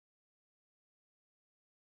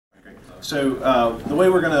So the way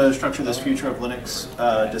we're going to structure this future of Linux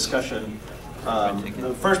discussion,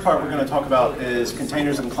 the first part we're going to talk about is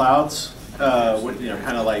containers and clouds.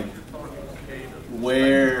 Kind of like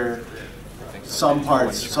where some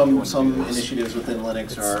parts, some initiatives within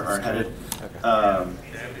Linux are headed.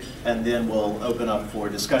 And then we'll open up for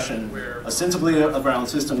discussion ostensibly around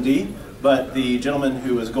System D, but the gentleman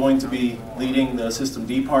who is going to be leading the System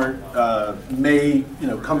D part may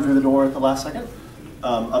come through the door at the last second.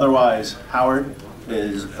 Otherwise, Howard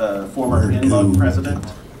is former InLove president,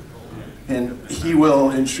 and he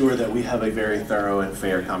will ensure that we have a very thorough and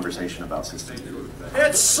fair conversation about System D.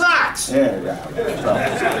 It sucks! Yeah.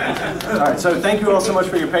 All right, so thank you all so much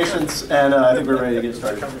for your patience, and I think we're ready to get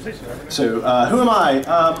started. So, who am I?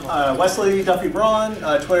 Wesley Duffee-Braun,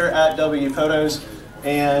 Twitter @WPhotos,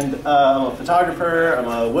 and I'm a photographer, I'm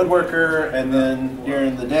a woodworker, and then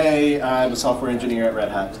during the day, I'm a software engineer at Red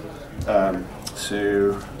Hat.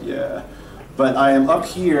 Yeah. But I am up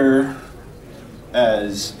here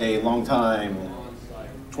as a long-time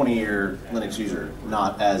 20-year Linux user,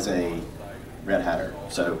 not as a Red Hatter.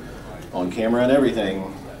 So on camera and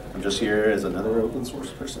everything, I'm just here as another open source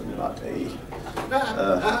person, not a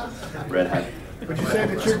Red Hat. Would you say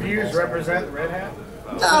that your views represent Red Hat?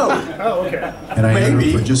 No! Oh, okay. And I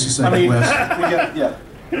interrupt for just a second, Wes.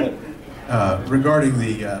 Regarding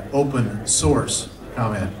the open source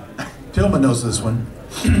comment, Tillman knows this one.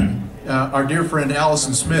 Our dear friend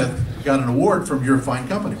Allison Smith got an award from your fine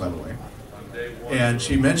company, by the way. And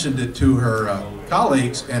she mentioned it to her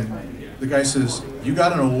colleagues, and the guy says, "You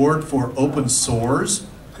got an award for open source?"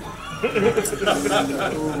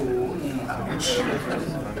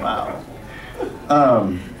 Wow.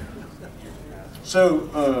 So,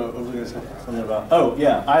 what was I going to say? Something about, oh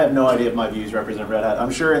yeah, I have no idea if my views represent Red Hat.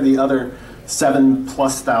 I'm sure in the other 7,000+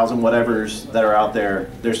 whatevers that are out there,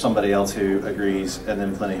 there's somebody else who agrees, and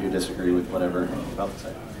then plenty who disagree with whatever I'm about to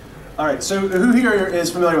say. All right, so who here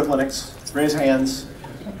is familiar with Linux? Raise hands.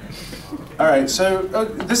 All right, so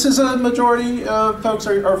this is a majority of folks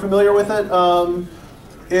are familiar with it. So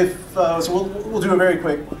we'll do a very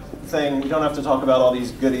quick thing. We don't have to talk about all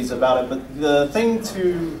these goodies about it, but the thing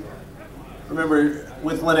to remember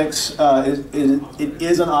with Linux it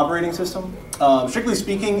is an operating system. Strictly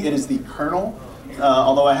speaking, it is the kernel,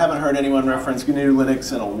 although I haven't heard anyone reference GNU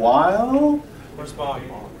Linux in a while.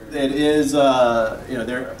 It is,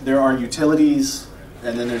 there are utilities,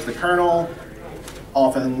 and then there's the kernel.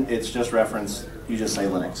 Often it's just referenced, you just say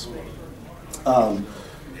Linux.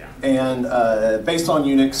 Based on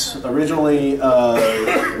Unix, originally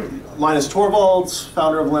Linus Torvalds,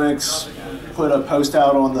 founder of Linux, put a post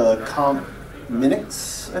out on the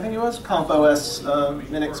Minix, I think it was, CompOS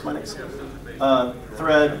Minix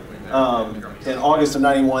thread in August of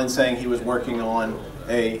 '91, saying he was working on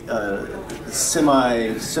a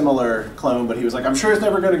semi-similar clone, but he was like, I'm sure it's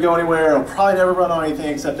never going to go anywhere. It'll probably never run on anything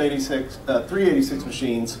except 386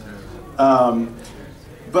 machines.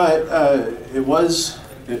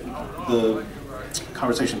 The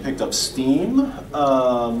conversation picked up steam.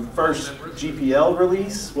 First GPL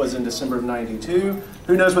release was in December of '92.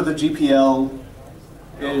 Who knows what the GPL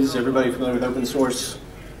is? Everybody familiar with open source?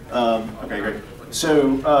 Okay, great.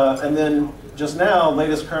 So, and then just now,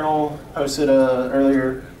 latest kernel posted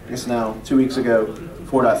earlier, I guess now, 2 weeks ago,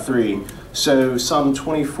 4.3. So some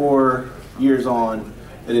 24 years on,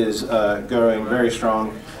 it is going very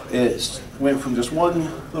strong. It went from just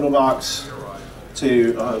one little box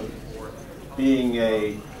to being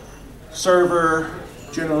a server,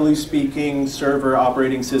 generally speaking, server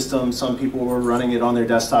operating system. Some people were running it on their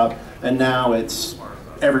desktop, and now it's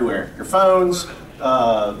everywhere. Your phones,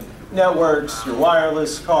 networks, your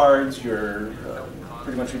wireless cards, your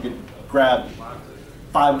pretty much you could grab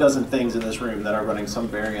 5 dozen things in this room that are running some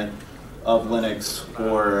variant of Linux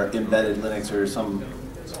or embedded Linux or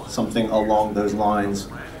something along those lines.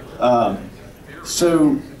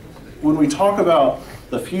 So when we talk about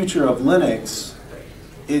the future of Linux,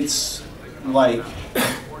 it's like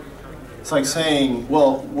saying,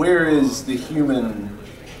 well, where is the human?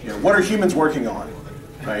 What are humans working on?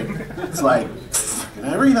 Right? It's like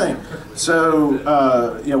everything. So,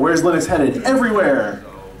 where's Linux headed? Everywhere.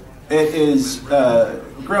 It is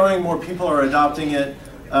growing. More people are adopting it.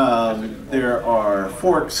 There are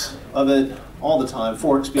forks of it all the time.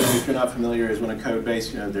 Forks, being, if you're not familiar, is when a code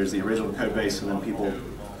base, there's the original code base, and then people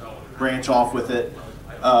branch off with it.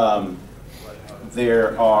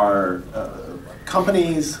 There are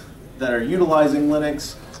companies that are utilizing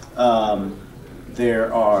Linux.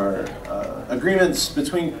 There are agreements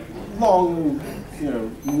between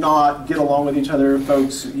not get along with each other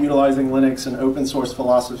folks utilizing Linux and open source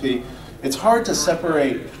philosophy. It's hard to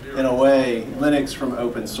separate, in a way, Linux from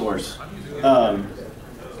open source.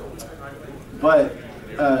 But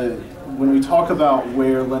when we talk about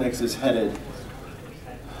where Linux is headed,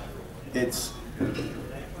 it's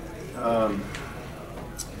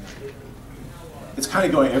kind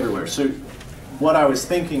of going everywhere. So what I was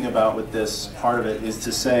thinking about with this part of it is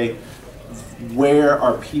to say, where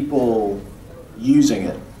are people using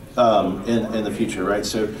it in the future, right?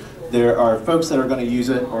 So there are folks that are going to use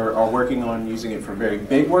it or are working on using it for very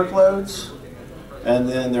big workloads, and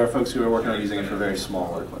then there are folks who are working on using it for very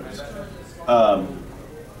small workloads.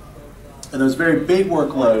 And those very big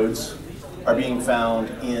workloads are being found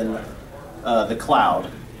in the cloud,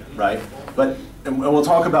 right? And we'll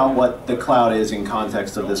talk about what the cloud is in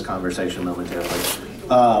context of this conversation momentarily.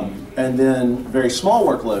 And then very small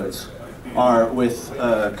workloads are with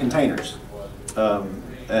containers.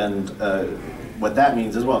 And what that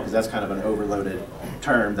means as well, because that's kind of an overloaded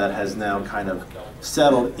term that has now kind of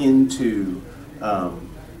settled into a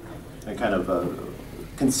kind of a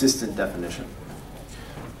consistent definition.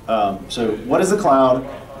 So what is the cloud?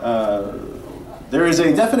 There is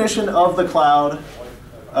a definition of the cloud,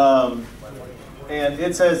 and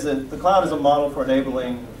it says that the cloud is a model for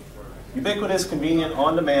enabling ubiquitous, convenient,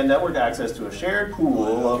 on-demand network access to a shared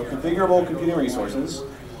pool of configurable computing resources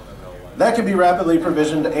that can be rapidly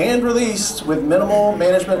provisioned and released with minimal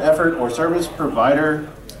management effort or service provider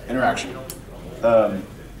interaction.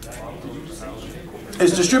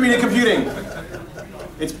 It's distributed computing.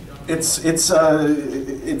 It's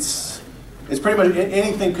pretty much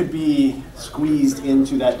anything could be squeezed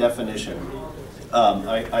into that definition.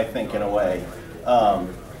 I think in a way,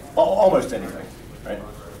 almost anything, right?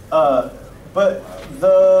 But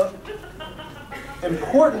the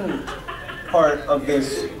important part of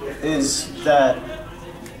this is that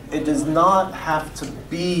it does not have to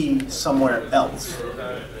be somewhere else,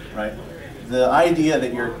 right? The idea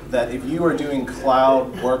that if you are doing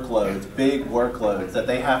cloud workloads, big workloads, that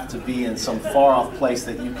they have to be in some far off place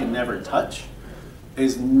that you can never touch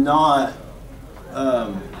is not,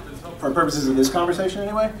 for purposes of this conversation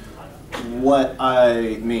anyway, what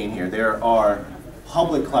I mean here. There are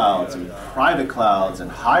public clouds and private clouds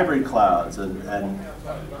and hybrid clouds, and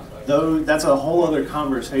though that's a whole other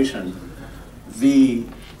conversation. The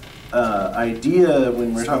idea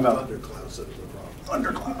when we're talking about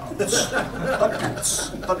thundercloud.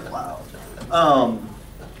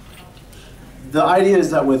 The idea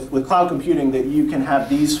is that with cloud computing that you can have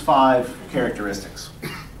these 5 characteristics.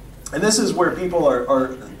 And this is where people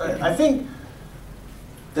are I think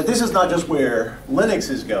that this is not just where Linux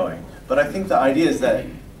is going, but I think the idea is that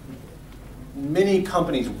many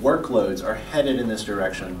companies' workloads are headed in this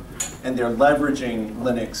direction, and they're leveraging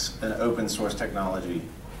Linux and open source technology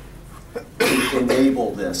to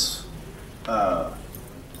enable this,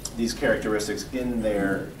 these characteristics in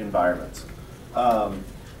their environments.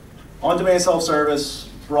 On-demand self-service,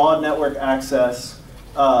 broad network access,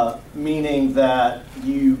 meaning that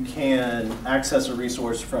you can access a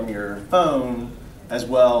resource from your phone as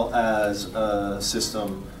well as a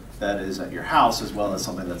system that is at your house, as well as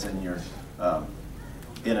something that's in your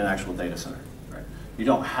in an actual data center. Right? You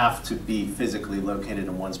don't have to be physically located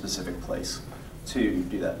in one specific place to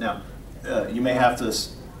do that. Now, you may have to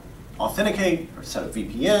authenticate or set up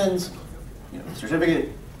VPNs,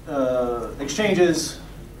 certificate exchanges,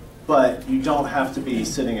 but you don't have to be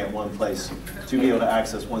sitting at one place to be able to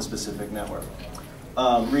access one specific network.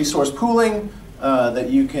 Resource pooling, that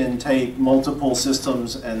you can take multiple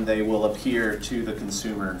systems and they will appear to the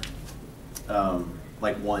consumer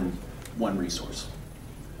like one resource.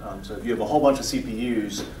 So if you have a whole bunch of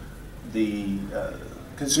CPUs, the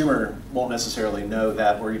consumer won't necessarily know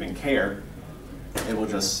that or even care. It will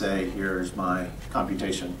just say, here's my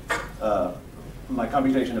computation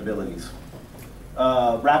abilities.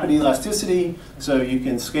 Rapid elasticity, so you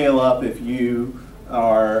can scale up if you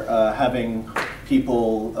are having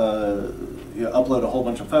people upload a whole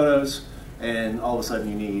bunch of photos, and all of a sudden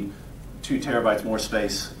you need 2 terabytes more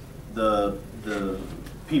space. The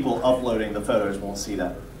people uploading the photos won't see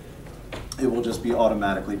that. It will just be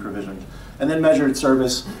automatically provisioned. And then measured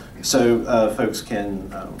service, so folks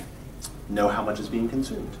can know how much is being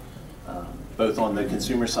consumed, both on the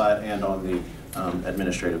consumer side and on the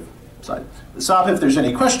administrative side. Stop if there's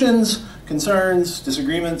any questions, concerns,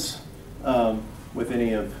 disagreements with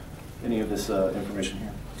any of this information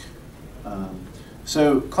here.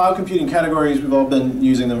 So cloud computing categories, we've all been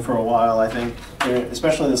using them for a while, I think,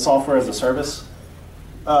 especially the software as a service.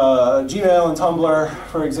 Gmail and Tumblr,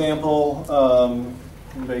 for example.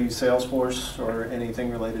 Anybody use Salesforce or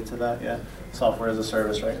anything related to that? Yeah, software as a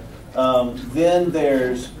service, right? Then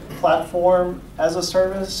there's platform as a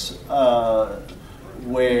service,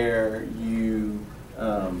 where you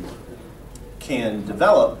can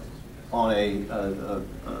develop on a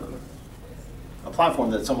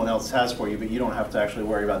platform that someone else has for you, but you don't have to actually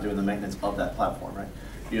worry about doing the maintenance of that platform, right?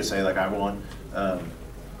 You just say, like, I want a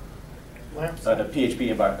PHP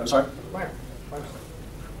environment. I'm sorry?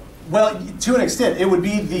 Well, to an extent, it would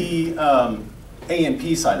be the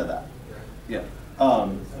AMP side of that. Yeah.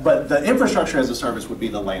 But the infrastructure as a service would be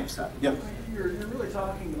the LAMP stack. Yeah. You're really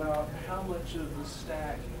talking about how much of the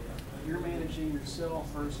stack you're managing yourself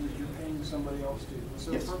versus you're paying somebody else to.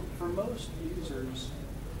 So yes. for most users,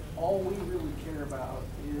 all we really care about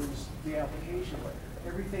is the application layer.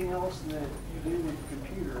 Everything else that you do with the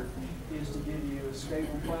computer is to give you a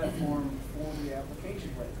stable platform for the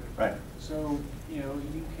application layer. Right. So,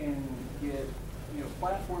 you can get,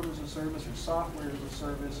 platform as a service or software as a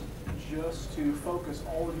service just to focus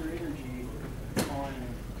all of your energy on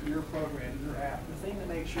your program, your app, the thing that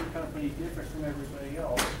makes your company different from everybody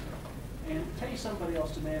else, and pay somebody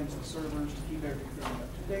else to manage the servers to keep everything up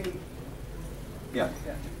to date. Yeah.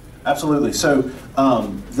 Absolutely. So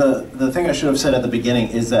the thing I should have said at the beginning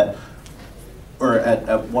is that, or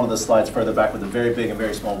at one of the slides further back with the very big and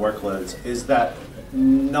very small workloads, is that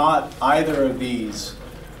not either of these,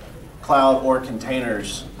 cloud or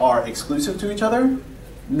containers, are exclusive to each other,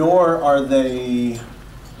 nor are they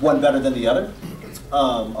one better than the other. A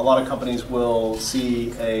lot of companies will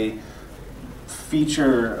see a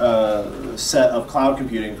feature set of cloud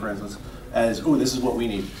computing, for instance, as, oh, this is what we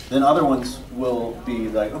need. Then other ones will be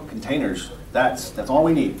like, oh, containers, that's all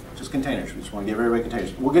we need, just containers. We just want to give everybody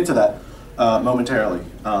containers. We'll get to that momentarily.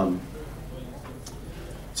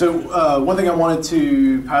 So one thing I wanted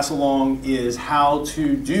to pass along is how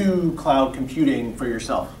to do cloud computing for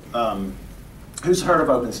yourself. Who's heard of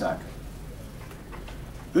OpenStack?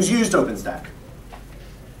 Who's used OpenStack?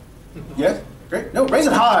 Yes? Great. No, raise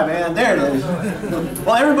it high, man. There it is.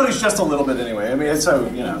 Well, everybody's just a little bit anyway. I mean, it's so,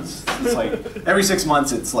 it's like every 6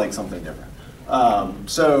 months it's like something different.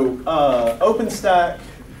 OpenStack,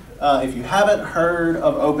 if you haven't heard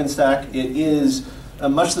of OpenStack, it is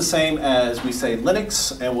much the same as we say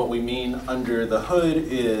Linux, and what we mean under the hood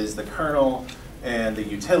is the kernel and the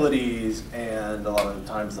utilities and a lot of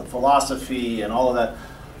times the philosophy and all of that.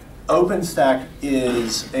 OpenStack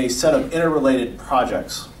is a set of interrelated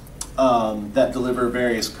projects that deliver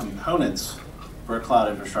various components for a cloud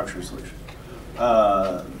infrastructure solution.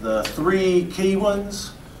 The three key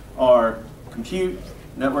ones are compute,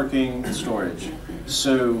 networking, and storage.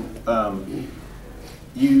 So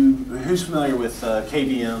who's familiar with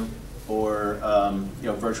KVM or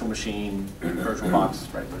virtual machine, virtual box,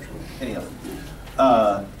 right? Virtual, any of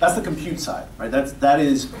them. That's the compute side, right? That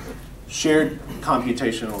is shared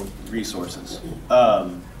computational resources.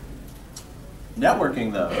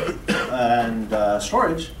 Networking, though, and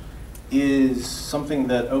storage is something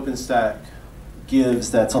that OpenStack gives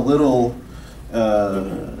that's a little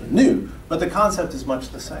new, but the concept is much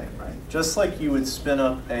the same, right? Just like you would spin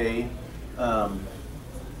up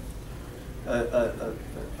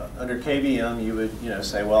under KVM, you would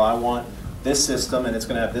say, well, I want this system, and it's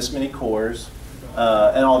going to have this many cores,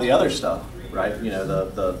 and all the other stuff, right?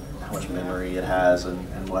 The how much memory it has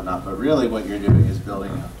and whatnot. But really, what you're doing is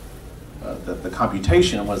building the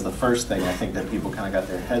computation was the first thing I think that people kind of got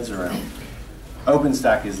their heads around.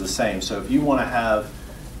 OpenStack is the same. So if you want to have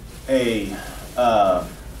a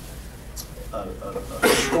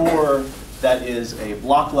store that is a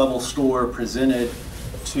block level store presented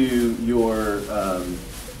to your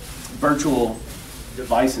virtual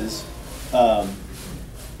devices,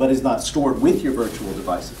 but is not stored with your virtual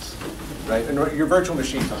devices, right? And your virtual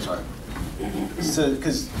machines, I'm sorry. So,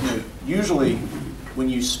 because usually when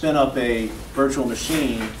you spin up a virtual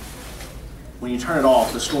machine, when you turn it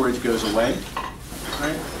off, the storage goes away,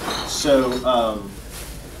 right? So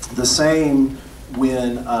the same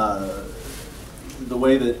when the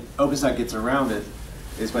way that OpenStack gets around it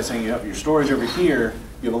is by saying you have your storage over here,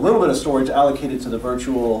 you have a little bit of storage allocated to the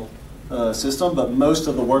virtual system, but most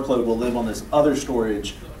of the workload will live on this other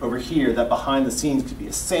storage over here that behind the scenes could be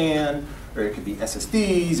a SAN, or it could be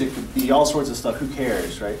SSDs, it could be all sorts of stuff, who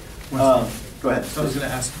cares, right? Go ahead. So I was going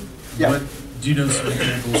to ask, yeah. Do you know some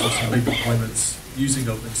examples of some big deployments using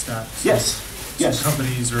OpenStack? Yes. Some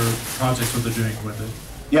companies or projects, what they're doing with it?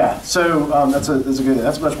 Yeah, so that's a good thing.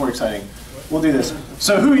 That's much more exciting. We'll do this.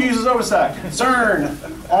 So who uses OpenStack? CERN.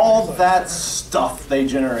 All that stuff they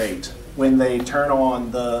generate when they turn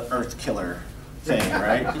on the Earth Killer thing,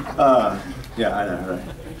 right? Yeah, I know, right?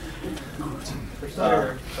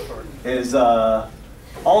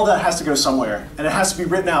 All of that has to go somewhere, and it has to be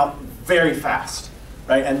written out very fast,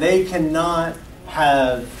 right? And they cannot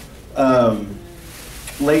have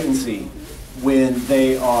latency when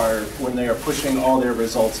they are pushing all their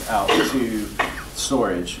results out to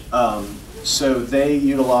storage. So they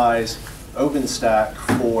utilize OpenStack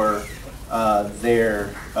for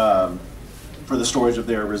for the storage of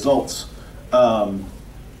their results.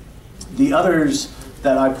 The others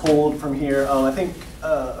that I pulled from here, I think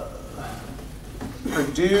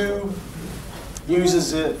Purdue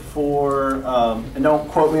uses it for, and don't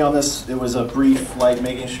quote me on this, it was a brief, like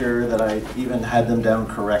making sure that I even had them down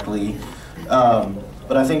correctly.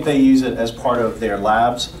 But I think they use it as part of their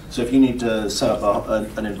labs. So if you need to set up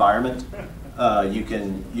an environment, you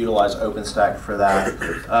can utilize OpenStack for that.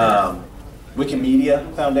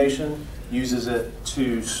 Wikimedia Foundation uses it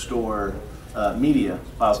to store media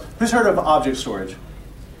files. Who's heard of object storage?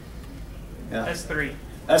 Yeah. S3.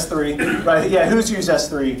 S3, right? Yeah, who's used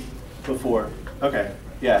S3 before? Okay,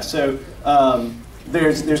 yeah, so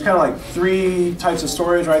there's kind of like 3 types of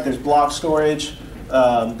storage, right? There's block storage,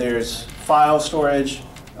 there's file storage,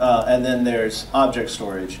 and then there's object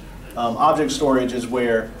storage. Object storage is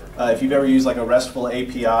where, if you've ever used like a RESTful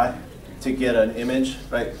API to get an image,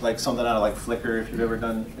 right? Like something out of like Flickr, if you've ever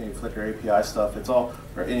done any Flickr API stuff, it's all,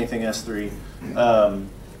 or anything S3,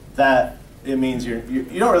 that it means you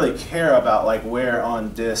don't really care about like where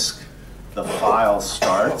on disk the file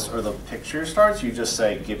starts or the picture starts. You just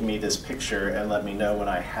say, give me this picture and let me know when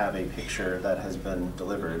I have a picture that has been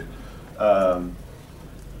delivered.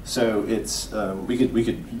 So it's we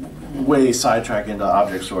could way sidetrack into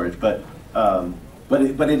object storage, but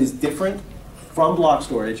it is different from block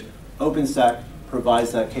storage. OpenStack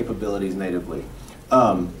provides that capabilities natively.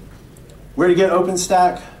 Where to get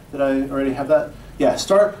OpenStack? Did I already have that? Yeah,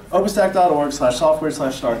 start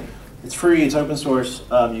openstack.org/software/start. It's free, it's open source.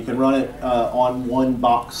 You can run it on one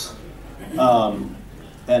box. And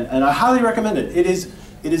I highly recommend it.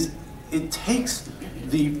 It takes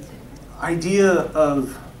the idea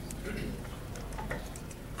of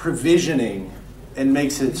provisioning and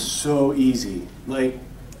makes it so easy. Like,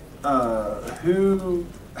 who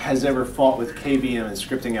has ever fought with KVM and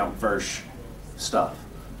scripting out versh stuff?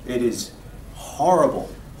 It is horrible,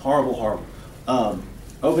 horrible, horrible.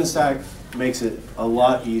 OpenStack makes it a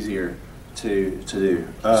lot easier to do.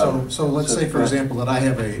 So let's say, for example, that I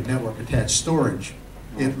have a network attached storage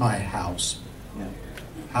in my house. Yeah.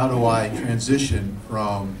 How do I transition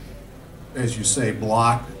from, as you say,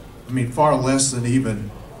 block? I mean, far less than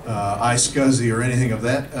even iSCSI or anything of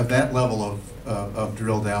that level of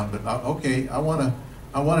drill down. But okay, I want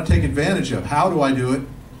to take advantage of. How do I do it?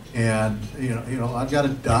 And you know, I've got a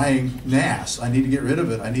dying NAS. I need to get rid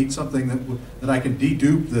of it. I need something that I can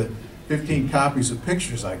dedupe the 15 copies of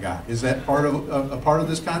pictures I got. Is that part of a part of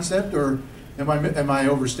this concept, or am I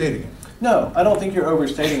overstating it? No, I don't think you're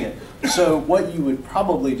overstating it. So what you would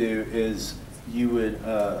probably do is you would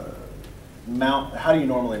mount. How do you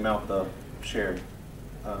normally mount the shared?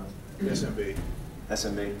 SMB.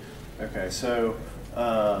 SMB. Okay, so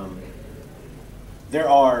there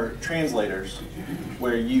are translators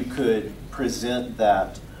where you could present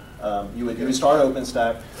that. You would start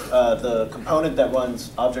OpenStack. The component that runs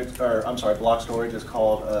block storage is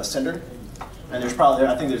called Sender, and there's probably,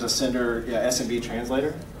 I think there's a Sender, SMB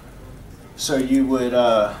translator. So you would.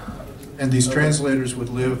 And these translators would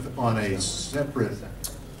live on a separate.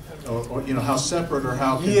 Or how separate or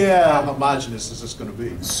how homogeneous is this going to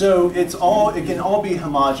be? So it can all be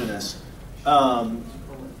homogeneous.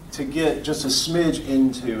 To get just a smidge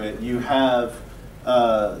into it, you have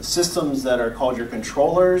systems that are called your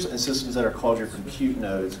controllers and systems that are called your compute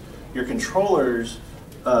nodes. Your controllers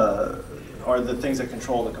are the things that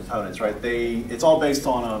control the components, right? It's all based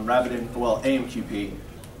on AMQP.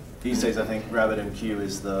 These days, I think RabbitMQ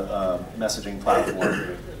is the messaging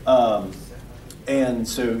platform. And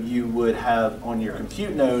so you would have on your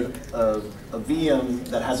compute node a VM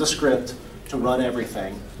that has a script to run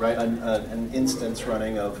everything, right? An instance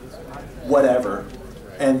running of whatever.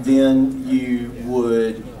 And then you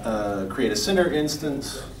would create a Sender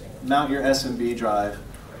instance, mount your SMB drive,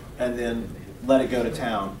 and then let it go to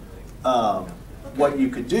town. What you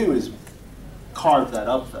could do is carve that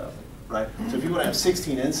up, though, right? So if you want to have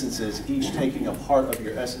 16 instances, each taking a part of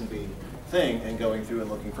your SMB thing and going through and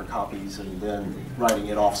looking for copies and then writing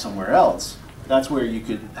it off somewhere else, that's where you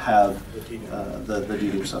could have the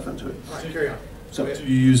dedupe stuff into it. Carry on. So do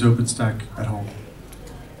you use OpenStack at home?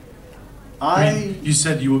 I mean, you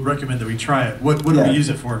said you would recommend that we try it. What do we use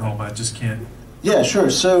it for at home? I just can't. Yeah, sure.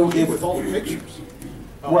 So with all the pictures.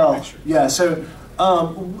 Yeah. So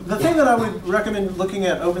the thing that I would recommend looking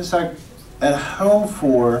at OpenStack at home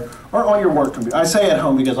for, or on your work computer. I say at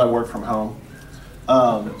home because I work from home.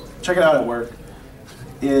 Check it out at work.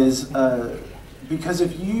 Is because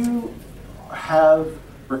if you have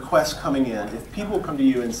requests coming in, if people come to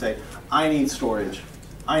you and say, I need storage,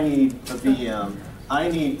 I need a VM, I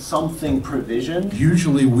need something provisioned.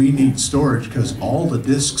 Usually we need storage because all the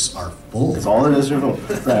disks are full. It's all it is.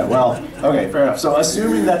 Right, well, okay, fair enough. So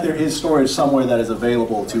assuming that there is storage somewhere that is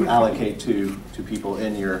available to allocate to people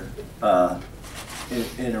in your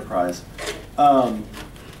enterprise. But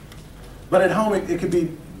at home, it could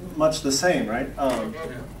be much the same, right?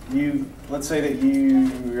 Let's say that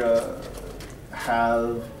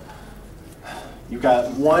you've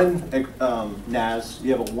got one NAS,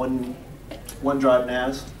 you have a OneDrive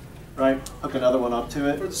NAS, right? Hook another one up to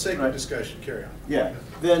it. For the sake right? of discussion, carry on. Yeah.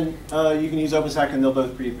 Then you can use OpenStack, and they'll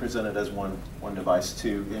both be presented as one device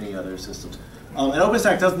to any other systems. And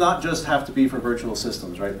OpenStack does not just have to be for virtual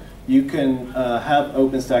systems, right? You can have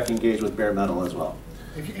OpenStack engage with bare metal as well.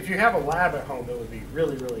 If you have a lab at home, it would be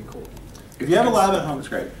really, really cool. If you have a lab at home, it's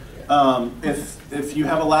great. If you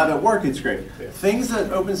have a lab at work, it's great. Yeah. Things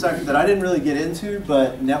that OpenStack that I didn't really get into,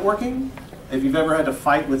 but networking, if you've ever had to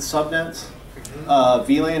fight with subnets,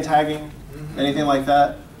 VLAN tagging, anything like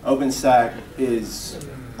that, OpenStack is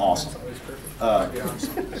awesome.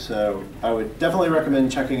 So I would definitely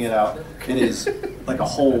recommend checking it out. It is like a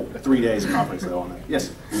whole 3 days conference though on it.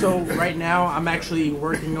 Yes? So right now I'm actually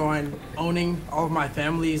working on owning all of my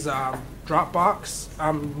family's Dropbox.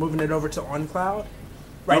 I'm moving it over to OnCloud.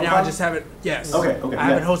 Right now I just have it, yes. Okay, I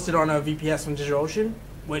have it hosted on a VPS from DigitalOcean.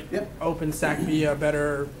 Would OpenStack be a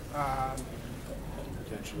better,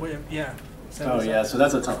 yeah. Oh yeah, so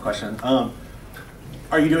that's a tough question.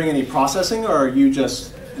 Are you doing any processing, or are you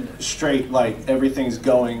just straight like everything's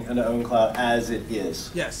going into OwnCloud as it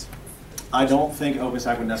is? Yes. I don't think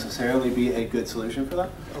OpenStack would necessarily be a good solution for that.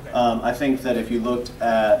 Okay. I think that if you looked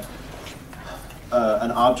at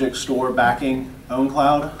an object store backing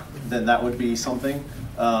OwnCloud, then that would be something.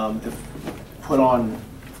 If put on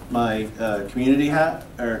my community hat,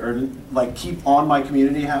 or like keep on my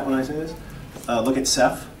community hat when I say this, look at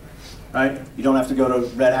Ceph. Right? You don't have to go to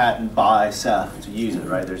Red Hat and buy Ceph to use it,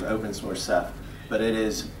 right? There's open source Ceph, but it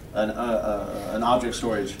is an object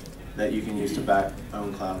storage that you can use to back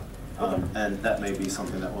OwnCloud, and that may be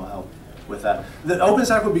something that will help with that. The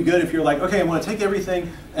OpenStack would be good if you're like, okay, I want to take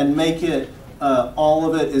everything and make it,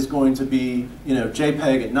 all of it is going to be,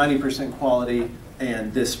 JPEG at 90% quality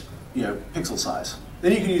and this, pixel size.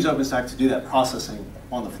 Then you can use OpenStack to do that processing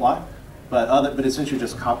on the fly, but since you're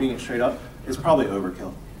just copying it straight up, it's probably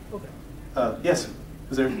overkill. Yes,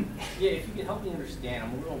 is there? Yeah, if you could help me understand,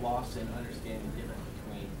 I'm a little lost in understanding the difference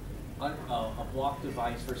between a block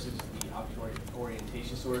device versus the object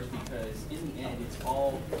orientation storage, because in the end, it's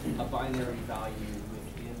all a binary value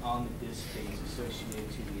on the disk space associated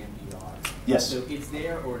to the MDR. Yes. So it's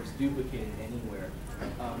there or it's duplicated anywhere.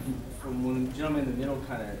 From when the gentleman in the middle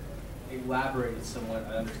kind of elaborated somewhat,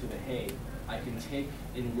 I understood that, hey, I can take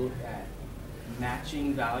and look at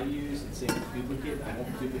matching values and say duplicate. I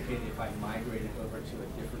won't duplicate it if I migrate it over to a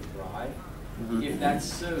different drive. Mm-hmm. If that's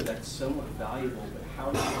so, that's somewhat valuable, but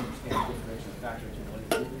how do you understand the differential factor to what is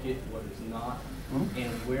duplicate, what is not,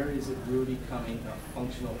 and where is it really becoming a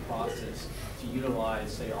functional process to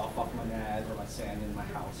utilize, say, off my NAS or my SAN in my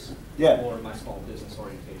house, or my small business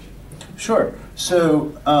orientation? Sure.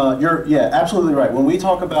 So you're absolutely right. When we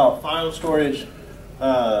talk about file storage,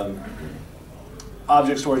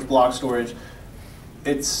 object storage, block storage,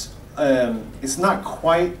 it's not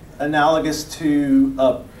quite analogous to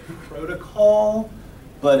a protocol,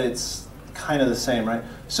 but it's kind of the same, right?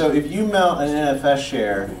 So if you mount an NFS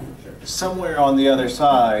share, somewhere on the other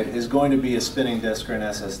side is going to be a spinning disk or an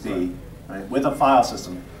SSD, right? With a file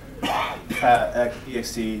system,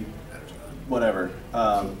 ext, whatever.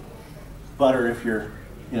 Butter if you're,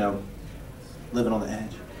 living on the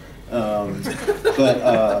edge.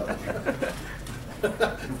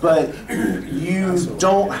 But you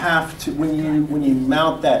don't have to, when you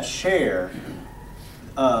mount that share,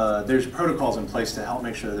 there's protocols in place to help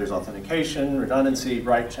make sure that there's authentication, redundancy,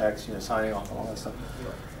 write checks, signing off, and all that stuff.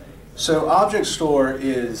 So object store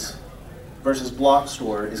versus block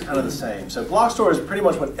store is kind of the same. So block store is pretty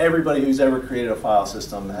much what everybody who's ever created a file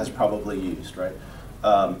system has probably used, right?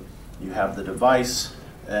 You have the device,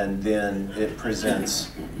 and then it presents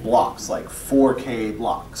blocks, like 4K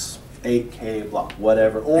blocks, 8K block,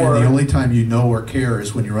 whatever. Or and the only time you know or care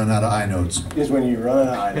is when you run out of inodes. Is when you run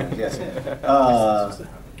out of inodes, yes.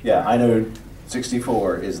 Yeah, inode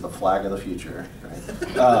 64 is the flag of the future,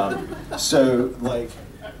 right? So, like,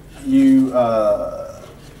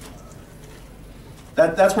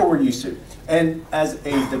 that's what we're used to. And as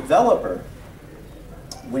a developer,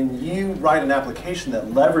 when you write an application that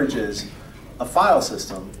leverages a file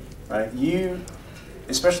system, right,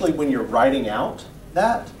 especially when you're writing out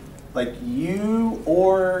that, like you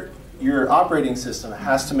or your operating system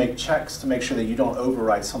has to make checks to make sure that you don't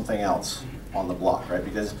overwrite something else on the block, right?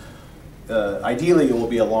 Because ideally it will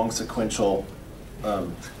be a long sequential,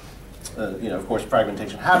 of course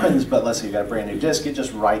fragmentation happens, but let's say you got a brand new disk, it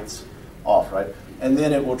just writes off, right? And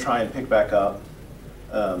then it will try and pick back up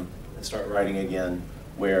and start writing again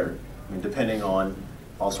where, depending on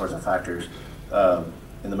all sorts of factors,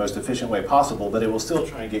 in the most efficient way possible, but it will still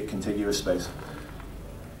try and get contiguous space.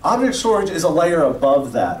 Object storage is a layer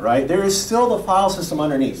above that, right? There is still the file system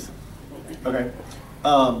underneath, okay?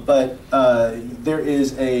 But there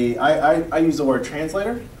is I use the word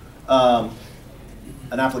translator, an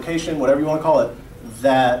application, whatever you want to call it,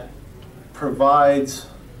 that provides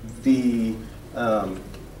the an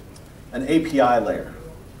API layer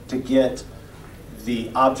to get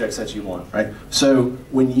the objects that you want, right? So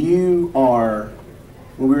when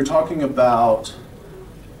we were talking about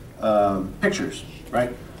pictures,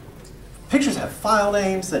 right? Pictures have file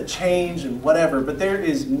names that change and whatever, but there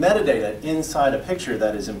is metadata inside a picture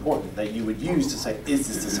that is important that you would use to say, is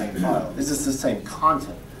this the same file? Is this the same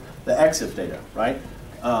content? The EXIF data, right?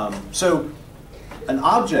 So an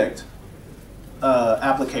object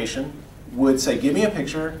application would say, give me a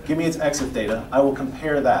picture, give me its EXIF data, I will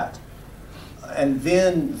compare that. And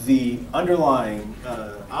then the underlying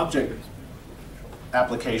object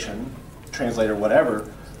application, translator, whatever,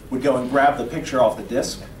 would go and grab the picture off the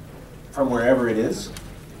disk from wherever it is.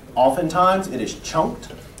 Oftentimes it is chunked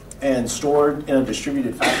and stored in a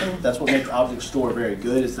distributed fashion. That's what makes object store very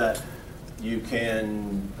good, is that you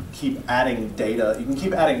can keep adding data. You can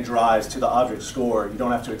keep adding drives to the object store. You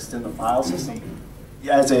don't have to extend the file system.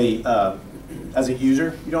 As a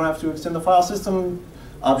user, you don't have to extend the file system.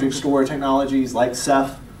 Object store technologies like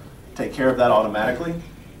Ceph take care of that automatically.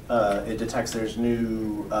 It detects there's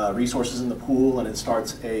new resources in the pool and it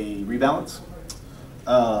starts a rebalance.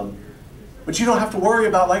 But you don't have to worry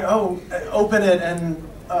about like, oh, open it and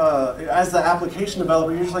as the application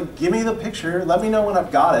developer, you're just like, give me the picture, let me know when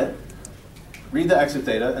I've got it, read the EXIF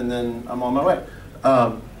data, and then I'm on my way.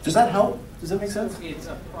 Does that help? Does that make sense? It's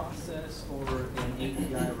a process or an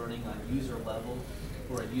API running on user level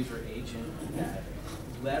or a user agent that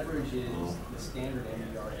leverages the standard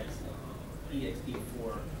MBR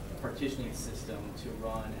EXP4 partitioning system to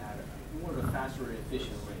run at more of a faster and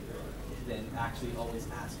efficient rate than actually always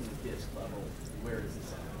asking the disk level, where is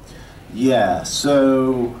this at? Yeah,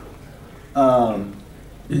 so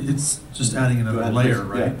It's just adding another layer,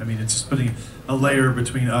 right? Yeah. I mean, it's just putting a layer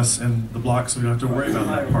between us and the block, so we don't have to worry about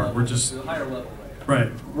that part. We're just the higher level layer.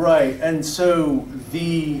 Right. Right, and so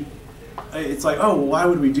it's like, oh, well, why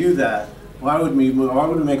would we do that? Why would we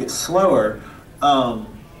make it slower?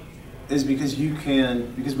 Is because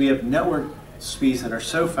because we have network speeds that are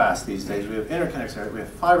so fast these days. We have interconnects, we have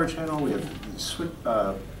fiber channel, we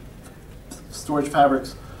have storage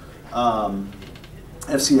fabrics,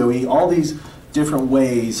 FCOE, all these different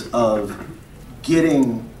ways of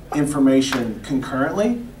getting information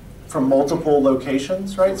concurrently from multiple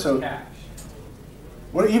locations, right? So,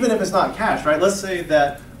 well, even if it's not cached, right? Let's say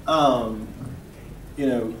that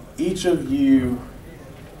each of you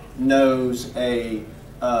knows a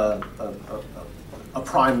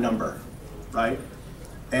prime number, right?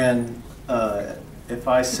 And if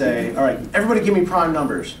I say, all right, everybody give me prime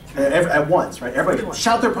numbers at once, right? Everybody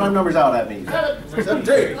shout their prime numbers out at me. Perfect,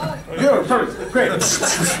 great,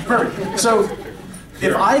 perfect. So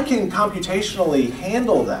if I can computationally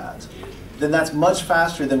handle that, then that's much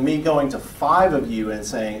faster than me going to 5 of you and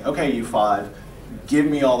saying, okay, you 5, give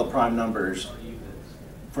me all the prime numbers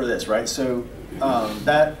for this, right? So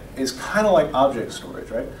that is kind of like object storage,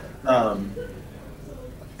 right?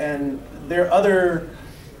 And there are other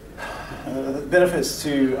benefits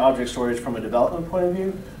to object storage from a development point of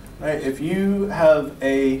view, right? If you have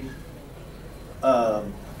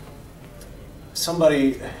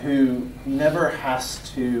somebody who never has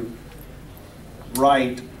to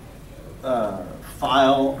write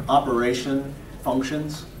file operation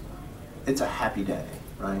functions, it's a happy day,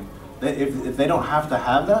 right? If they don't have to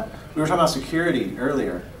have that, we were talking about security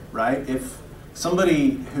earlier, right? If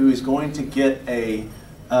somebody who is going to get a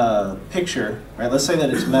picture, right? Let's say that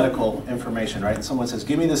it's medical information, right? And someone says,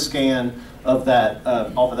 give me the scan of that,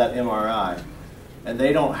 off of that MRI. And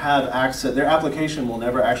they don't have access, their application will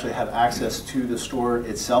never actually have access to the store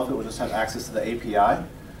itself, it will just have access to the API.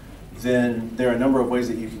 Then there are a number of ways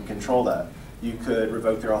that you can control that. You could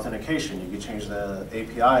revoke their authentication, you could change the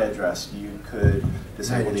API address, you could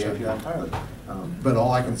disable the API entirely. But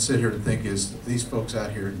all I can sit here and think is these folks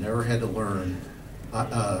out here never had to learn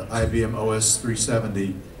IBM OS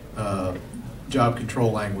 370 job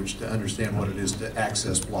control language to understand what it is to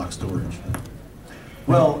access block storage.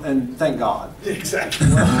 Well, and thank God. Exactly.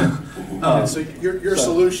 So your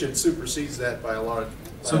solution supersedes that by a long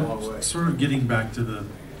way. Sort of getting back to the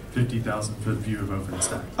 50,000-foot view of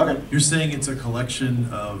OpenStack. Okay. You're saying it's a collection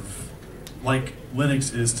of, like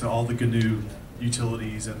Linux is to all the GNU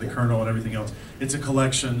utilities and the kernel and everything else. It's a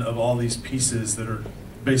collection of all these pieces that are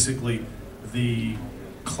basically the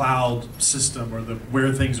cloud system, or the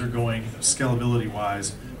where things are going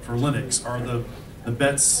scalability-wise for Linux. Are the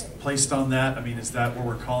bets placed on that? I mean, is that what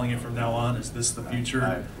we're calling it from now on? Is this the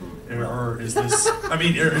future, or is this? I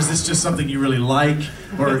mean, or is this just something you really like,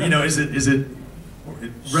 or is it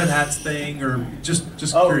Red Hat's thing, or just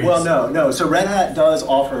curious? Well, no. So Red Hat does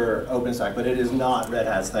offer OpenStack, but it is not Red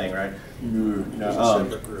Hat's thing, right?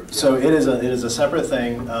 No. So it is a separate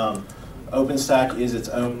thing. OpenStack is its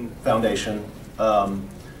own foundation,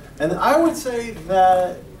 and I would say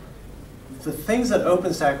that the things that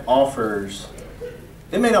OpenStack offers,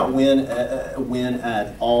 it may not win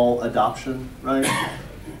at all adoption, right?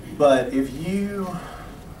 But if you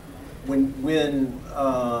when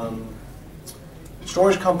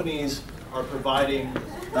storage companies are providing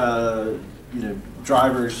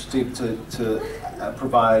drivers to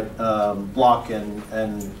provide block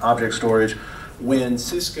and object storage, when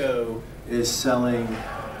Cisco is selling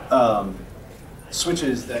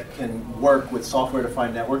switches that can work with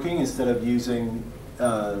software-defined networking instead of using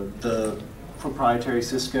the proprietary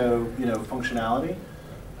Cisco functionality,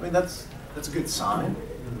 I mean that's a good sign.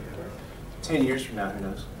 10 years from now, who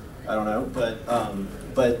knows? I don't know,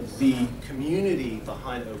 but the community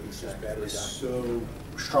behind OpenStack is so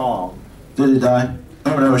strong. Did it die?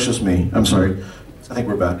 Oh no, it's just me. I'm sorry. I think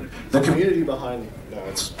we're back. The community behind. No,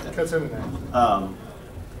 it's. Cuts in now.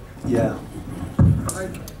 Yeah.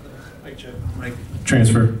 Mike,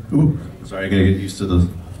 transfer. Ooh, sorry, I gotta get used to the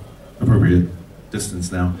appropriate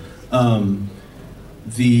distance now.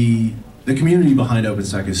 The community behind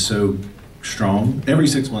OpenStack is so strong. Every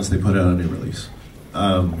 6 months they put out a new release,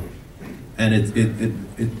 and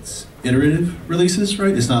it's iterative releases,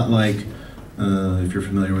 right? It's not like if you're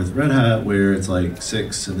familiar with Red Hat, where it's like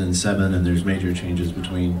 6 and then 7, and there's major changes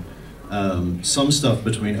between. Some stuff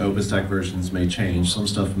between OpenStack versions may change. Some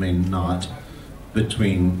stuff may not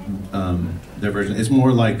between their versions. It's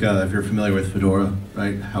more like if you're familiar with Fedora,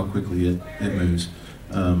 right? How quickly it moves.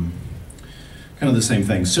 Kind of the same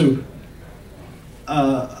thing. So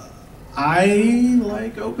I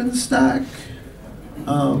like OpenStack.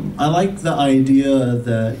 I like the idea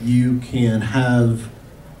that you can have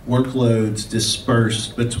workloads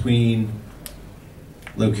dispersed between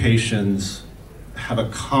locations, have a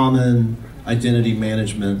common identity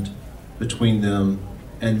management between them,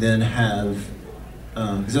 and then have,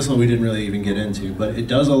 because that's what we didn't really even get into, but it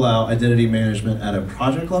does allow identity management at a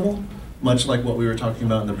project level, much like what we were talking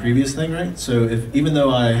about in the previous thing, right? So even though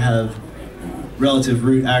I have relative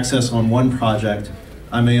root access on one project,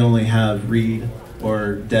 I may only have read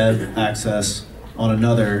or dev access on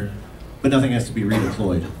another, but nothing has to be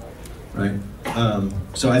redeployed, right?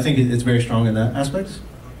 So I think it's very strong in that aspect.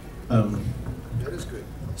 That is good.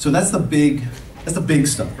 So that's the big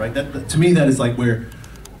stuff, right? That, to me, that is like where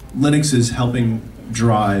Linux is helping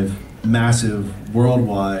drive massive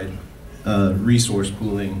worldwide resource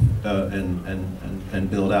pooling and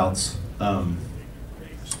build outs,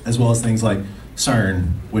 as well as things like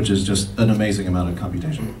CERN, which is just an amazing amount of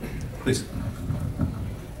computation. Please.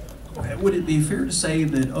 Would it be fair to say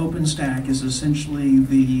that OpenStack is essentially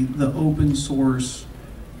the open source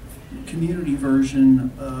community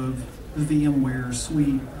version of the VMware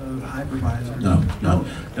suite of hypervisors? No.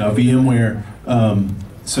 VMware.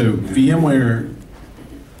 So VMware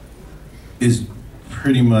is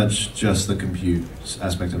pretty much just the compute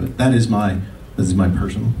aspect of it. This is my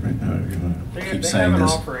personal, right? They Keep saying have an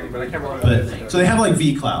this. offering, but I can't remember. So they have like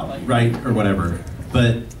vCloud, right, or whatever.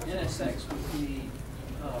 But NSX would be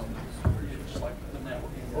just like the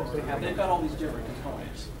networking. They've got all these different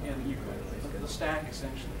components in the stack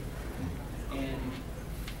essentially. And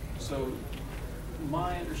so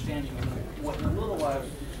my understanding of what little I've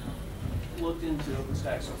looked into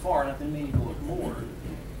OpenStack so far, and I've been meaning to look more,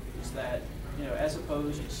 is that as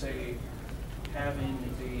opposed to say having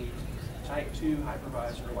the Type 2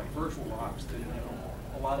 hypervisor like VirtualBox that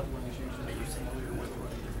a lot of Linux users are familiar with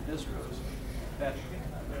running different distros, that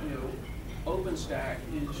OpenStack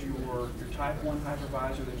is your Type 1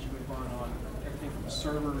 hypervisor that you would run on everything from a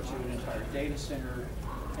server to an entire data center,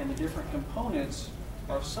 and the different components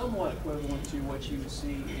are somewhat equivalent to what you would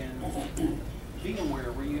see in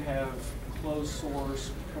VMware, where you have closed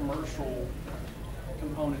source commercial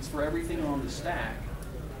components for everything on the stack.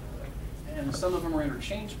 And some of them are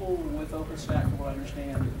interchangeable with OpenStack, from what I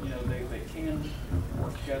understand. They can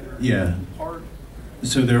work together yeah. in part.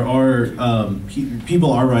 so there are,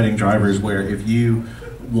 people are writing drivers where if you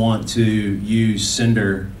want to use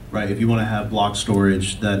Cinder, right, if you want to have block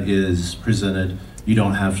storage that is presented, you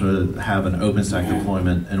don't have to have an OpenStack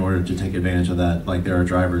deployment in order to take advantage of that. Like there are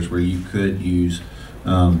drivers where you could use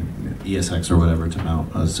ESX or whatever to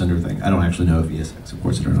mount a Cinder thing. I don't actually know if ESX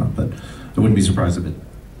supports it or not, but I wouldn't be surprised if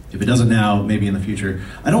it doesn't now, maybe in the future.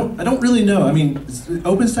 I don't really know. I mean,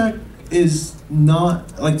 OpenStack is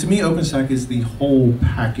not, like to me, OpenStack is the whole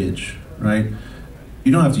package, right?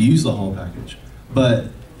 You don't have to use the whole package, but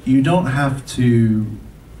you don't have to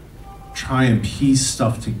try and piece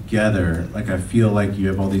stuff together. Like I feel like you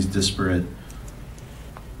have all these disparate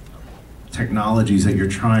technologies that you're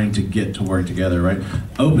trying to get to work together, right?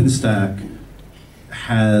 OpenStack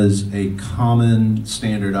has a common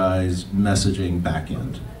standardized messaging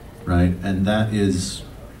backend, right? And that is,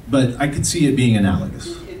 but I could see it being analogous.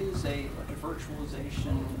 It is like a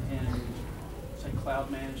virtualization and say cloud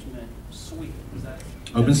management suite. Is that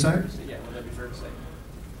OpenStack? Yeah, would that be fair to say?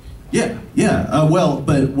 Yeah. Well,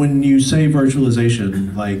 but when you say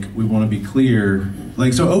virtualization, like we want to be clear,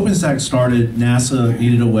 like so OpenStack started, NASA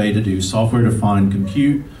needed a way to do software-defined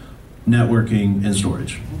compute, networking, and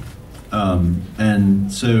storage.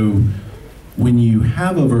 And so when you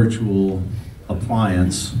have a virtual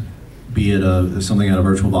appliance, be it something out of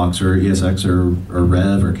VirtualBox or ESX or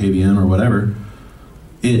Rev or KVM or whatever,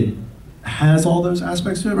 it has all those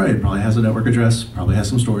aspects to it, right? It probably has a network address, probably has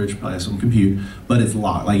some storage, probably has some compute, but it's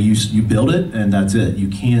locked. Like you build it and that's it. You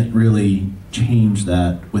can't really change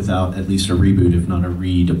that without at least a reboot, if not a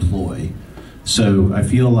redeploy. So I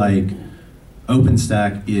feel like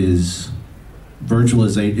OpenStack is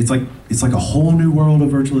virtualization. It's like a whole new world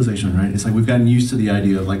of virtualization, right? It's like we've gotten used to the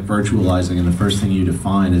idea of like virtualizing, and the first thing you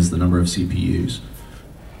define is the number of CPUs.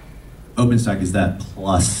 OpenStack is that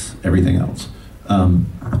plus everything else. And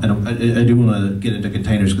I do want to get into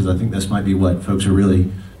containers because I think this might be what folks are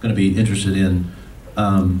really going to be interested in.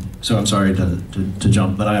 So I'm sorry to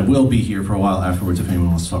jump, but I will be here for a while afterwards if anyone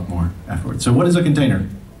wants to talk more afterwards. So what is a container?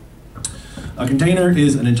 A container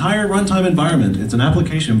is an entire runtime environment. It's an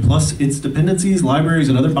application plus its dependencies, libraries,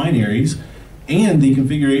 and other binaries, and the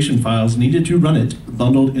configuration files needed to run it,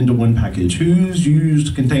 bundled into one package. Who's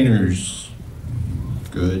used containers?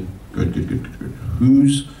 Good.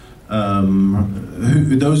 Who's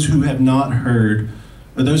those who have not heard,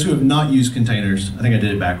 or those who have not used containers? I think I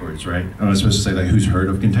did it backwards, right? I was supposed to say like who's heard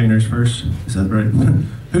of containers first? Is that right?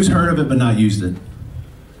 Who's heard of it but not used it?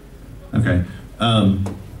 Okay.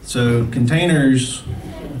 So containers,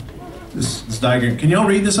 this diagram, can y'all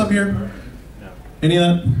read this up here? No. Any of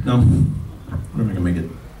that? No? We're going to make it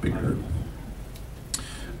bigger.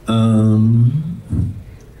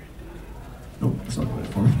 Nope, that's not good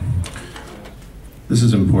for me. This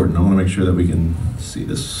is important. I want to make sure that we can see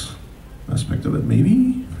this aspect of it.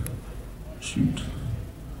 Maybe? Shoot.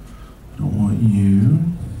 I don't want you.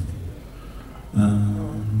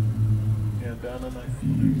 Yeah, down on my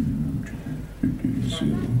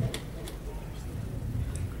Zoom.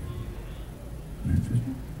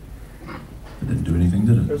 It didn't do anything,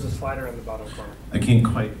 did it? There's a slider in the bottom corner. I can't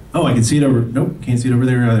quite. Oh, I can see it over. Nope, can't see it over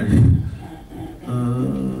there either. Let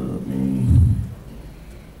me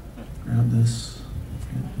grab this.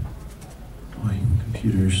 Boy,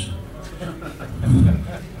 computers.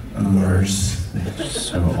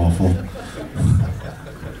 So awful.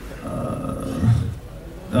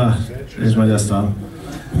 There's my desktop.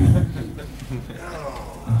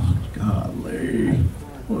 Oh, golly.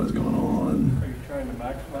 What is going on? Are you trying to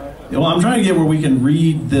maximize? Yeah, well, I'm trying to get where we can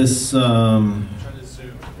read this. That's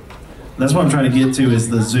what I'm trying to get to is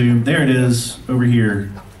the zoom. There it is, over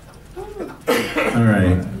here. All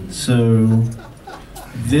right, so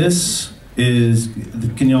this is,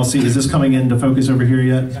 can y'all see, is this coming into focus over here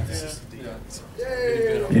yet?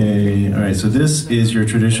 Yay. All right, so this is your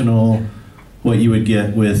traditional, what you would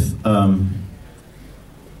get with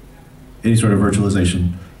any sort of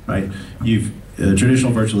virtualization, right? You've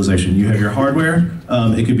traditional virtualization. You have your hardware.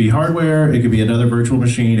 It could be hardware. It could be another virtual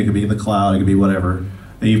machine. It could be in the cloud. It could be whatever.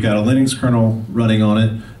 And you've got a Linux kernel running on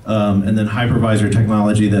it, and then hypervisor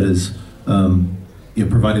technology that is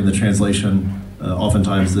providing the translation.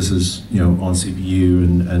 Oftentimes, this is on CPU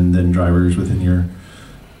and then drivers within your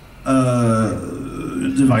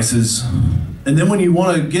devices. And then when you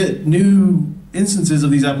want to get new instances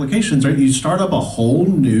of these applications, right, you start up a whole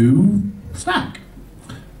new stack.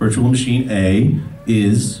 Virtual machine A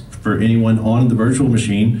is, for anyone on the virtual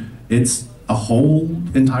machine, it's a whole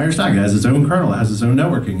entire stack. It has its own kernel, it has its own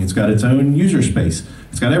networking, it's got its own user space,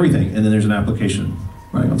 it's got everything, and then there's an application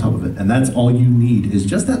right on top of it. And that's all you need is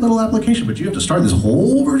just that little application, but you have to start this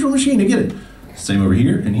whole virtual machine to get it. Same over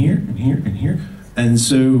here, and here, and here, and here. And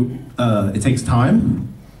so it takes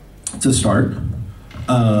time to start.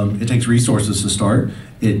 It takes resources to start.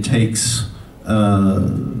 It takes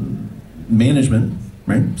management,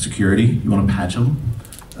 right? Security, you want to patch them.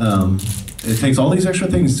 It takes all these extra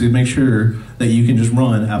things to make sure that you can just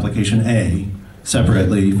run application A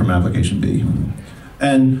separately from application B.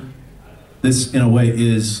 And this, in a way,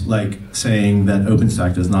 is like saying that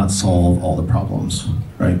OpenStack does not solve all the problems,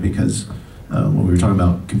 right? Because when we were talking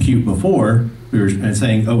about compute before, we were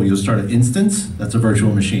saying, oh, you'll start an instance, that's a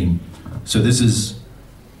virtual machine. So this is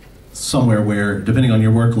somewhere where, depending on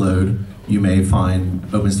your workload, you may find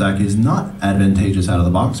OpenStack is not advantageous out of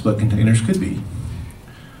the box, but containers could be.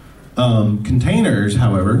 Containers,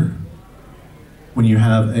 however, when you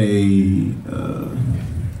have a,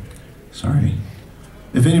 sorry,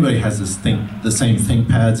 if anybody has this the same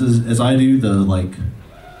ThinkPads as I do, the like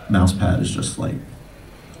mouse pad is just like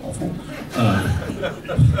awful.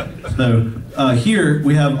 Here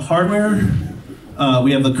we have hardware,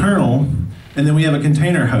 we have the kernel, and then we have a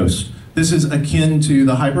container host. This is akin to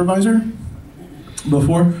the hypervisor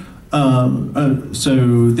before.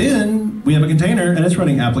 So then we have a container and it's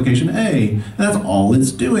running application A, and that's all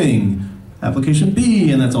it's doing. Application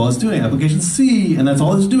B, and that's all it's doing. Application C, and that's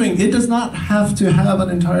all it's doing. It does not have to have an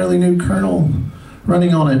entirely new kernel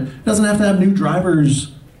running on it. It doesn't have to have new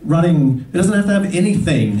drivers running. It doesn't have to have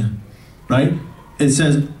anything, right? It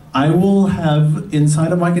says, I will have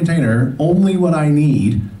inside of my container only what I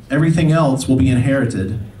need. Everything else will be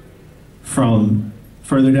inherited from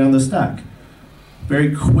further down the stack.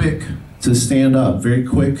 Very quick to stand up, very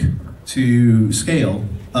quick to scale.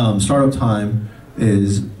 Startup time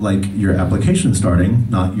is like your application starting,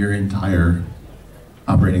 not your entire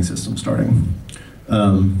operating system starting.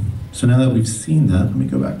 So now that we've seen that, let me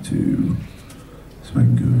go back to, so I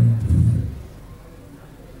can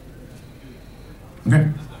go.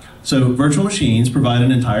 Okay, so virtual machines provide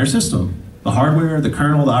an entire system. The hardware, the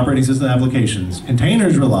kernel, the operating system, applications.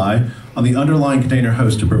 Containers rely on the underlying container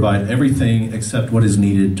host to provide everything except what is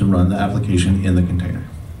needed to run the application in the container.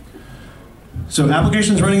 So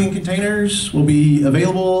applications running in containers will be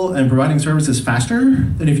available and providing services faster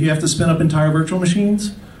than if you have to spin up entire virtual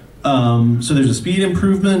machines. So there's a speed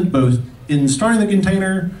improvement both in starting the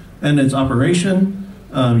container and its operation.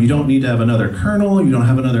 You don't need to have another kernel, you don't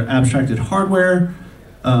have another abstracted hardware,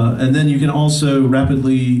 and then you can also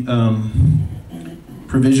rapidly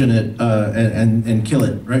provision it and kill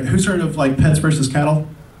it, right? Who's heard of like pets versus cattle?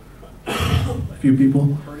 A few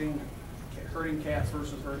people? Herding cats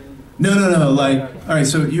versus herding. No, like, all right,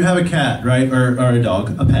 so you have a cat, right, or a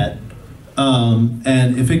dog, a pet,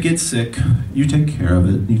 and if it gets sick, you take care of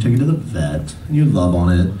it, you take it to the vet, and you love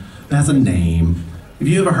on it, it has a name. If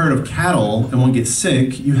you ever heard of cattle and one gets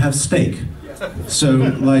sick, you have steak. So,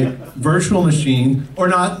 like, virtual machine, or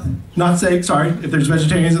not steak, sorry, if there's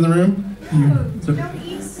vegetarians in the room. Don't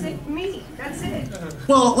eat sick meat, that's it.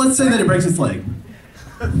 Well, let's say that it breaks its leg.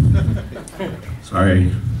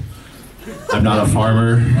 Sorry. I'm not a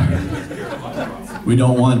farmer. We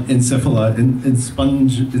don't want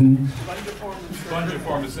spongiform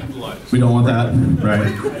encephalitis. We don't want that,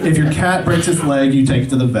 right? If your cat breaks its leg, you take it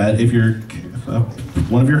to the vet. If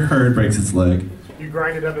one of your herd breaks its leg, You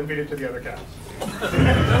grind it up and feed it to the other cows.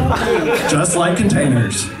 just like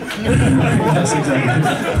containers. Yes, exactly.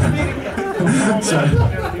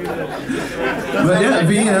 But yeah,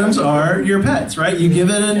 VMs are your pets, right? You give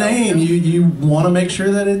it a name. You want to make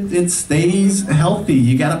sure that it stays healthy.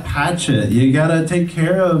 You got to patch it. You got to take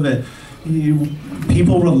care of it.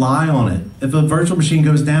 People rely on it. If a virtual machine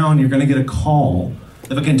goes down, you're going to get a call.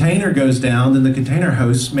 If a container goes down, then the container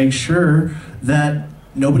host makes sure that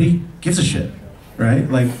nobody gives a shit, right?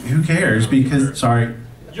 Like, who cares? Because, sorry.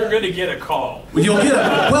 You're going to get a call. You'll get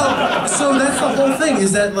it. Well, so that's the whole thing,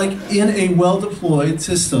 is that like in a well-deployed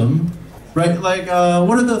system, right? Like,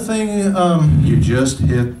 what are the thing? You just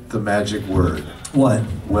hit the magic word. What?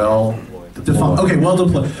 Well deployed. Okay, well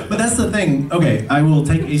deployed. But that's the thing. Okay, I will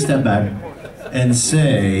take a step back and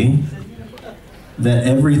say that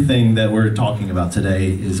everything that we're talking about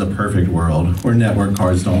today is a perfect world where network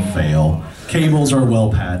cards don't fail, cables are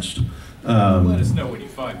well patched. Let us know when you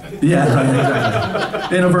find that. Yeah, right,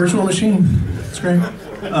 exactly. In a virtual machine. It's great.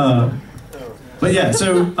 But yeah,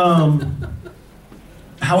 so,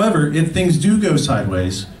 however, if things do go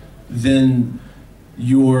sideways, then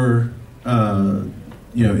your, Puppet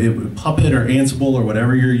or Ansible or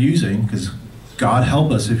whatever you're using, because God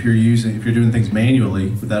help us if you're doing things manually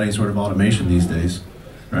without any sort of automation these days,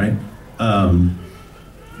 right?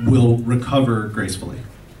 Will recover gracefully.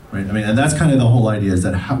 Right? I mean, and that's kind of the whole idea, is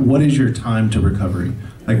that what is your time to recovery?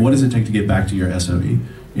 Like, what does it take to get back to your SOE?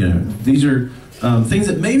 You know, these are things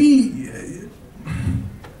that maybe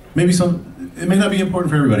maybe it may not be important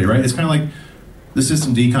for everybody, right? It's kind of like the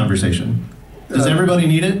system D conversation. Does everybody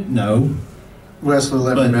need it? No. Wesley,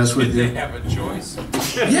 let me mess with you. They have a choice.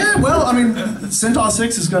 Yeah, well, I mean, CentOS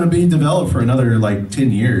 6 is going to be developed for another like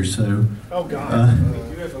 10 years, so. Oh, God.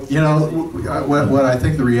 You know, what I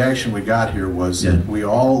think the reaction we got here was that we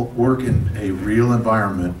all work in a real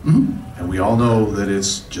environment, and we all know that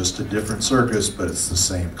it's just a different circus, but it's the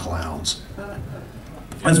same clowns.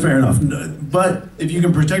 That's fair enough. But if you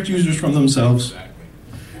can protect users from themselves,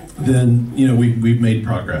 then you know we've made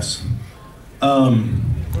progress.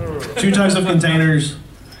 2 types of containers.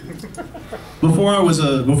 Before I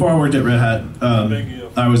worked at Red Hat,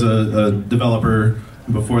 I was a developer.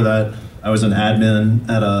 Before that, I was an admin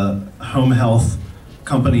at a home health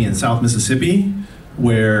company in South Mississippi,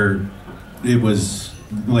 where it was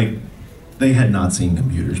like they had not seen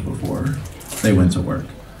computers before they went to work.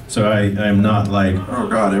 So I'm not like, oh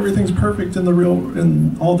God, everything's perfect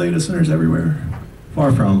in all data centers everywhere.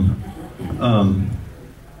 Far from.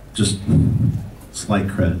 Just slight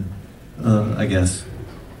cred, I guess.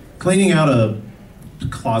 Cleaning out a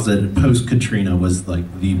closet post-Katrina was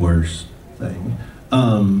like the worst thing.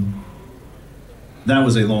 That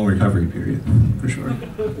was a long recovery period, for sure.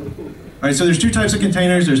 All right, so there's 2 types of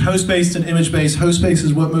containers. There's host-based and image-based. Host-based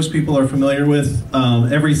is what most people are familiar with.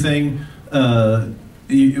 Everything,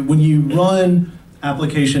 when you run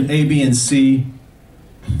application A, B, and C,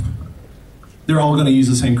 they're all going to use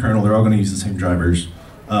the same kernel. They're all going to use the same drivers.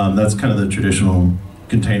 That's kind of the traditional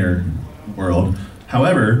container world.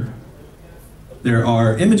 However, there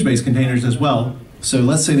are image-based containers as well. So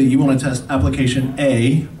let's say that you want to test application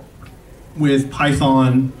A with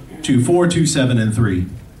Python 2.4, 2.7, and 3,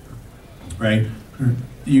 right?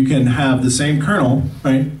 You can have the same kernel,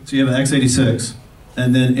 right? So you have an x86,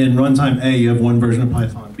 and then in runtime A, you have one version of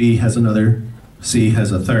Python, B has another, C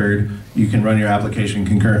has a third. You can run your application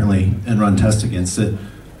concurrently and run tests against it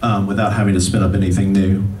without having to spin up anything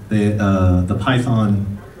new. The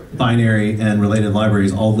Python binary and related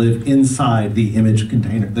libraries all live inside the image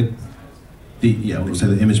container, we'll say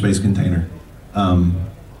the image-based container.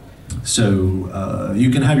 So you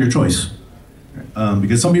can have your choice.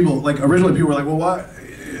 Because some people, like originally people were like, well,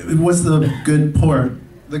 what's the good part?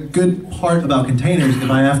 The good part about containers is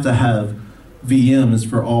I have to have VMs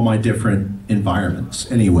for all my different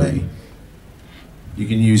environments anyway. You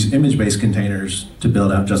can use image-based containers to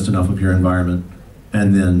build out just enough of your environment,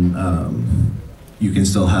 and then you can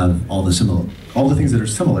still have all the things that are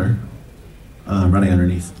similar running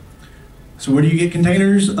underneath. So where do you get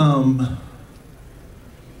containers?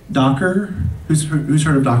 Docker. Who's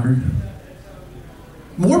heard of Docker?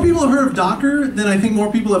 More people have heard of Docker than I think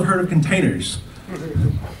more people have heard of containers.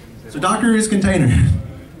 So Docker is container.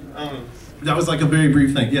 That was like a very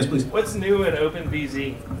brief thing. Yes, please. What's new in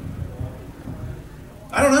OpenVZ?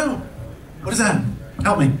 I don't know. What is that?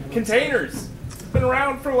 Help me. Containers. It's been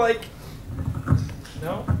around for like...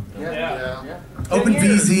 No? Yeah.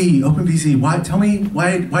 OpenVZ. OpenVZ. Why? Tell me,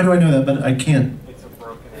 why do I know that, but I can't. It's a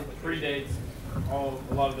broken... It predates a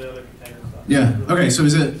lot of the other container stuff. Yeah. Okay, so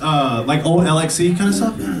is it like old LXC kind of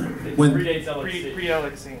stuff? It predates LXC.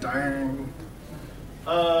 Pre-LXC. Dang.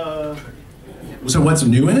 So what's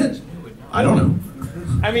new in it? I don't know.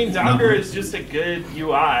 I mean, Docker is just a good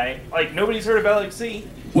UI. Like, nobody's heard of LXC.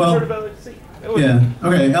 Well, heard of LXC? Yeah.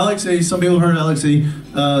 Okay. LXC. Some people have heard of LXC.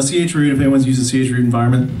 chroot, if anyone's used a chroot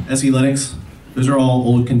environment. SE Linux. Those are all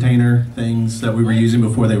old container things that we were using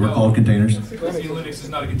before they were called containers. SE Linux is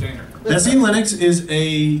not a container. SE Linux is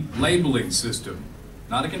a labeling system,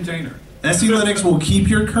 not a container. SE Linux will keep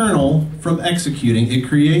your kernel from executing. It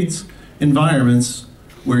creates environments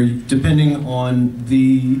where, depending on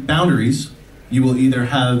the boundaries, you will either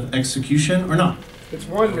have execution or not. It's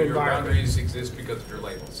one Your environment. boundaries exist because of your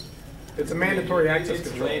labels. It's a mandatory access It's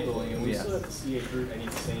control. labeling, and we still have to chroot any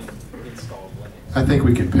same install of Linux. I think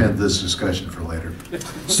we can pen this discussion for later.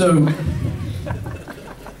 So,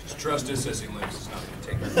 Just trust us, SE Linux is not a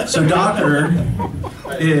container. so Docker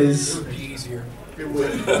is... It would be easier. It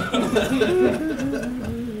would.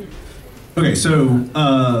 Okay, so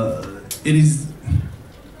it is...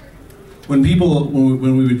 When we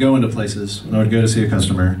would go into places, when I would go to see a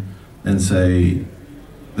customer and say,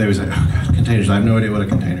 they would say, oh God, containers, I have no idea what a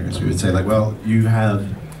container is. We would say like, well, you have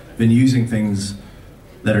been using things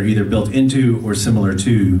that are either built into or similar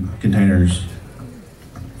to containers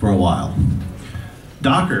for a while.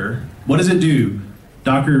 Docker, what does it do?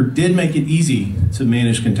 Docker did make it easy to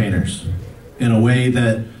manage containers in a way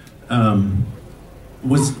that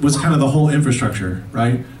was kind of the whole infrastructure,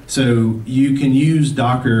 right? So you can use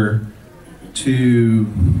Docker to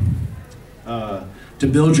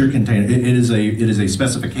build your container. It is a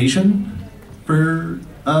specification for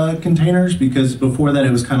containers, because before that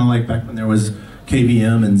it was kind of like back when there was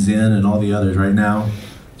KVM and Zen and all the others. Right now,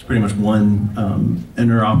 it's pretty much one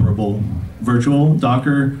interoperable virtual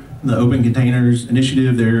Docker. The Open Containers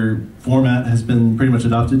Initiative, their format has been pretty much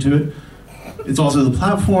adopted to it. It's also the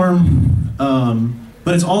platform,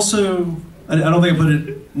 but it's also, I don't think I put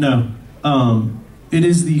it, no. It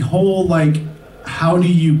is the whole, like, how do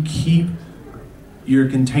you keep your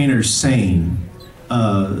containers sane?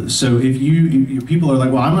 So if people are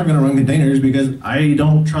like, well, I'm not gonna run containers because I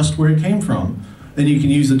don't trust where it came from, then you can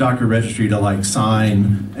use the Docker registry to like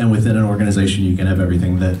sign, and within an organization you can have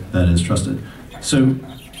everything that is trusted. So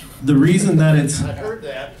the reason that it's... I heard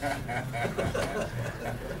that.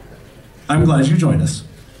 I'm glad you joined us.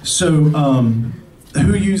 So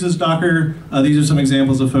who uses Docker? These are some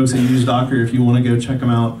examples of folks that use Docker. If you want to go check them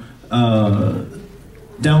out,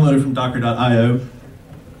 download it from docker.io.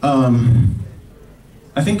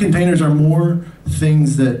 I think containers are more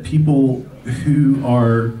things that people who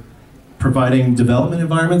are providing development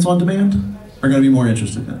environments on demand are going to be more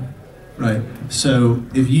interested in, right? So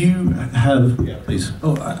if you have, yeah, please.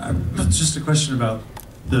 Oh, just a question about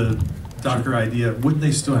the Docker idea. Wouldn't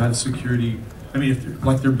they still have security? I mean,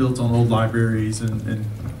 if they're built on old libraries and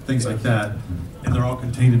things like that, and they're all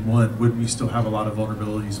contained in one, would we still have a lot of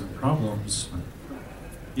vulnerabilities and problems?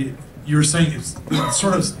 You were saying it's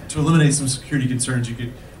sort of to eliminate some security concerns, you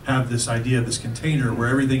could have this idea of this container where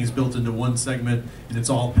everything is built into one segment and it's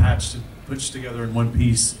all patched and pushed together in one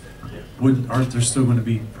piece. Aren't there still going to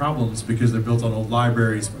be problems because they're built on old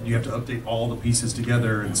libraries, but you have to update all the pieces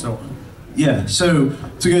together and so on? Yeah, so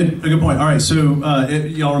it's a good point. All right, so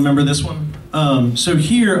y'all remember this one? So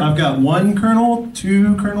here I've got 1 kernel,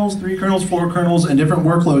 2 kernels, 3 kernels, 4 kernels, and different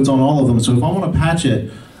workloads on all of them. So if I want to patch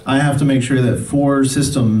it, I have to make sure that 4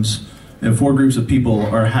 systems and 4 groups of people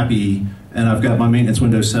are happy, and I've got my maintenance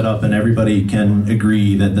window set up and everybody can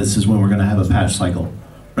agree that this is when we're going to have a patch cycle.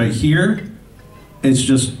 Right here, it's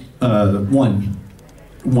just one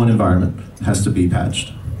environment has to be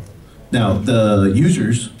patched. Now, the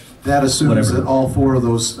users... That assumes that all 4 of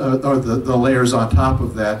those, or the layers on top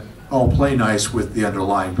of that, all play nice with the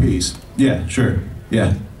underlying piece. Yeah, sure,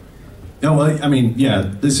 yeah. No, well, I mean,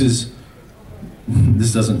 yeah, this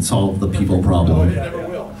doesn't solve the people problem. It never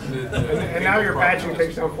will. And now your patching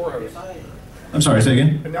takes down 4 hosts. I'm sorry, say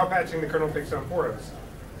again? And now patching the kernel takes down 4 hosts.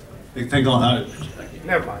 Take on,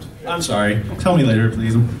 Never mind. I'm sorry. Tell me later,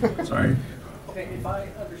 please. I'm sorry. Okay, if I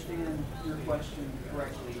understand your question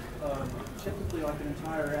correctly, typically like an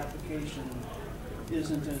entire application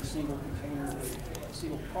isn't in a single container, but a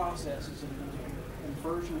single process is in a container. And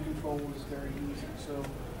version control is very easy. So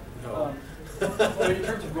but in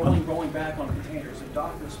terms of rolling back on containers, so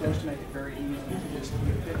Docker is supposed to make it very easy to just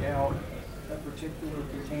pick out a particular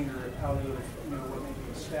container out of what may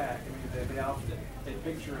be a stack. I mean, they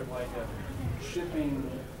picture it like a shipping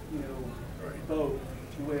boat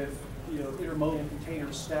with intermodal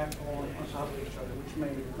containers stacked on top of each other, which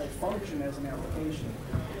may function as an application.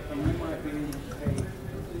 And you might be able to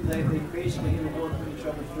they basically interwork with each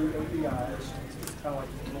other through APIs. It's kind of like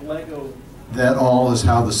the Lego. That all is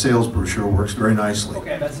how the sales brochure works very nicely.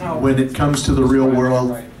 Okay, that's how. When it comes to the real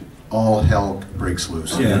world, right, all hell breaks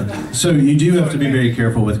loose. Yeah. So you do have to be very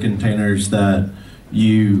careful with containers that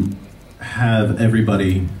you have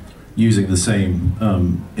everybody using the same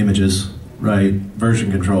images, right?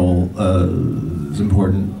 Version control is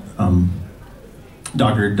important.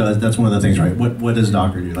 Docker does, that's one of the things, right? What does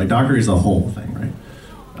Docker do? Like Docker is the whole thing, right?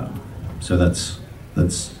 So that's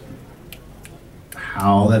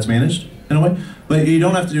how that's managed in a way. But you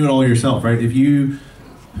don't have to do it all yourself, right?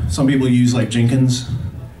 Some people use like Jenkins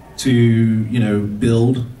to,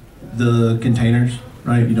 build the containers,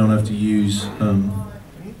 right? You don't have to use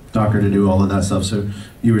Docker to do all of that stuff. So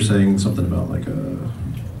you were saying something about like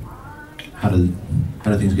how do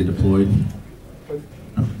things get deployed?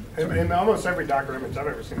 In almost every Docker image I've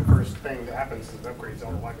ever seen, the first thing that happens is it upgrades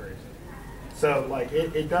all the libraries. So like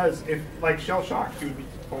it does, if like shell shock, you would be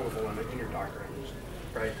vulnerable in your Docker image,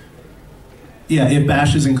 right? Yeah, if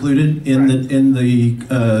bash is included in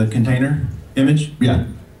the container image, yeah,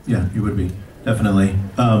 you would be definitely.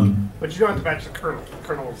 But you don't have to patch the kernel. The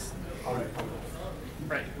kernel's on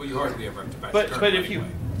right. Well, you hardly ever have to patch. But if you,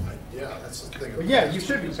 yeah, that's the thing. Well, yeah, you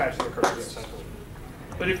should be patching the kernel essentially.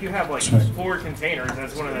 But if you have like 4 containers,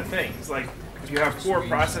 that's one of the things. Like if you have 4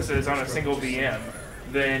 processes on a single VM,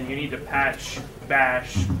 then you need to patch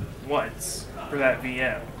bash once for that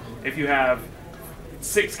VM. If you have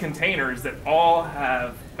 6 containers that all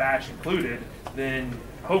have bash included, then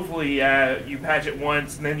hopefully you patch it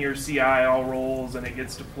once and then your CI all rolls and it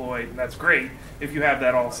gets deployed, and that's great if you have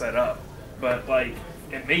that all set up. But like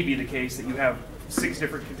it may be the case that you have 6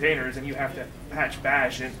 different containers, and you have to patch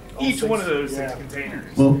bash in each one of those 6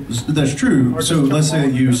 containers. Well, that's true. So let's say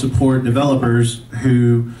that you support developers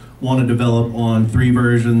who want to develop on 3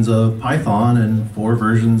 versions of Python and 4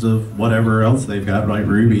 versions of whatever else they've got, like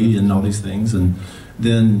Ruby and all these things, and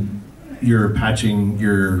then you're patching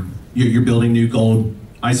you're building new gold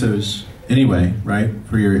ISOs anyway, right,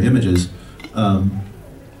 for your images.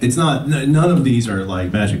 It's not, none of these are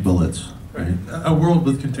like magic bullets, right? A world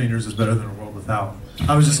with containers is better than a world without.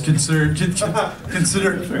 I was just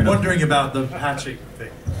wondering about the patching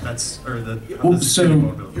thing. That's, or the, well, so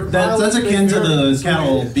that's akin to the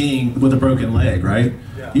cattle being with a broken leg, right?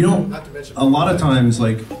 Yeah. You don't, a lot of times,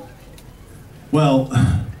 like, well,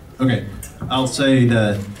 okay, I'll say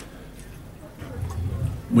that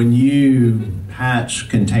when you patch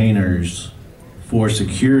containers for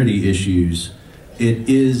security issues, it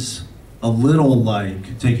is a little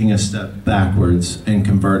like taking a step backwards and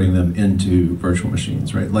converting them into virtual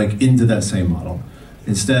machines, right? Like into that same model.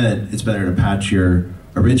 Instead, it's better to patch your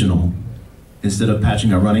original instead of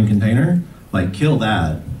patching a running container, like kill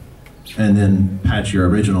that and then patch your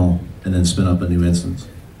original and then spin up a new instance.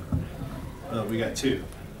 We got 2.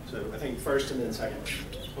 So I think first and then second.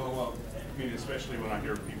 Well, I mean, especially when I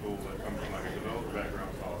hear people that come from like a developer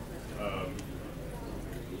background talk,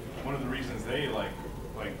 one of the reasons they like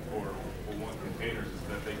or want containers is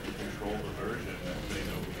that they can control the version that they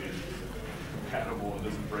know is compatible and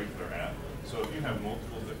doesn't break their app. So if you have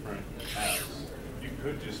multiple different apps, you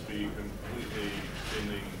could just be completely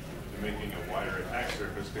extending to making a wider attack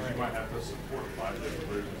surface, because you might have to support 5 different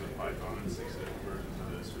versions of Python and 6 different versions of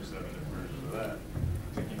this or 7 different versions of that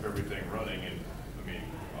to keep everything running. And I mean,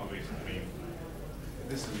 obviously,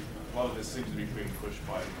 this is, a lot of this seems to be being pushed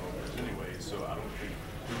by developers anyway, so I don't think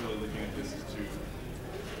we're really looking at this as to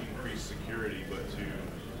increase security, but to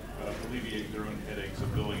alleviate their own headaches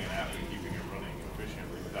of building an app and keeping it running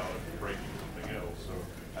efficiently without it breaking something else. So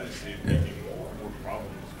I just see it making more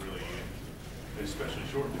problems, really, especially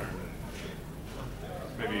short term.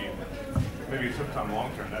 Maybe sometime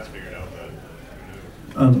long term that's figured out, but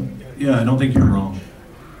who knows? Yeah, I don't think you're wrong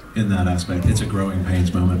in that aspect. It's a growing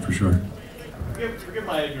pains moment for sure. Forgive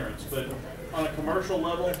my ignorance, but on a commercial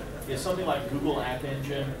level, is something like Google App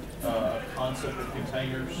Engine a concept of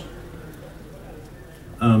containers?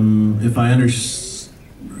 If I understand,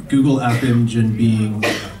 Google App Engine being,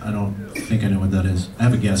 I don't think I know what that is. I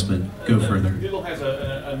have a guess, but go further. Google has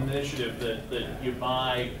an initiative that you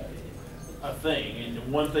buy a thing,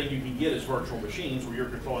 and one thing you can get is virtual machines where you're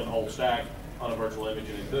controlling the whole stack on a virtual image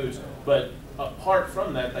and in boots. But apart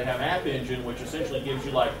from that, they have App Engine, which essentially gives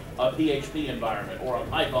you like a PHP environment or a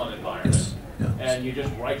Python environment. Yes. Yeah. And you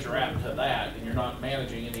just write your app to that, and you're not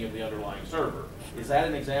managing any of the underlying server. Is that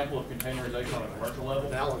an example of containerization on a commercial level?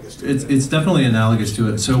 Analogous to It's definitely analogous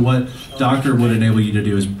to it. So what Docker would enable you to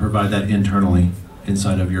do is provide that internally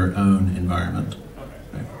inside of your own environment.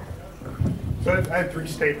 Okay. Right. So I have 3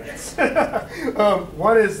 statements.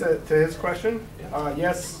 One is that, to his question,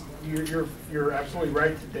 yes, you're absolutely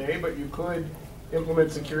right today, but you could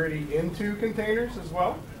implement security into containers as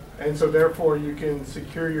well. And so therefore you can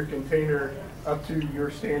secure your container up to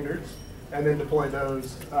your standards and then deploy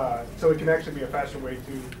those. So it can actually be a faster way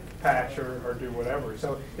to patch or do whatever.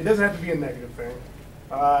 So it doesn't have to be a negative thing.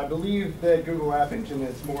 I believe that Google App Engine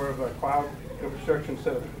is more of a cloud infrastructure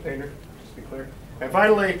instead of a container, just to be clear. And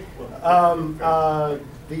finally,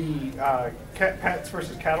 the pets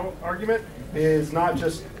versus cattle argument is not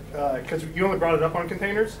just, because you only brought it up on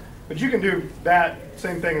containers, but you can do that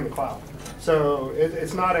same thing in the cloud. So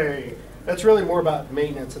it's not that's really more about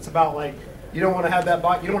maintenance. It's about like, you don't want to have that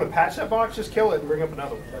box, you don't want to patch that box, just kill it and bring up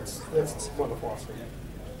another one. That's one of the philosophy.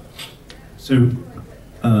 So,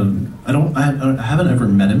 I haven't ever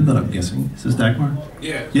met him, but I'm guessing. Is this Dagmar?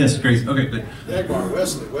 Yeah. Yes, great. Okay, good. Dagmar,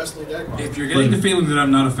 Wesley Dagmar. If you're getting the feeling that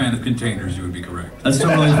I'm not a fan of containers, you would be correct. That's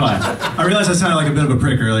totally fine. I realized I sounded like a bit of a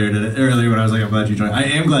prick earlier when I was like, I'm glad you joined. I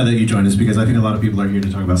am glad that you joined us because I think a lot of people are here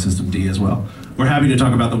to talk about System D as well. We're happy to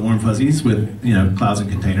talk about the warm fuzzies with clouds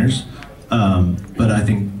and containers, but I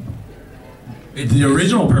think the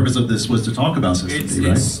original purpose of this was to talk about System D,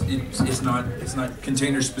 right? It's not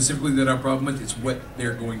containers specifically that our problem with. It's what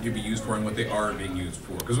they're going to be used for and what they are being used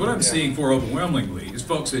for. Because what I'm seeing for overwhelmingly is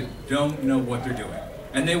folks that don't know what they're doing,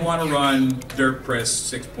 and they want to run DirectPress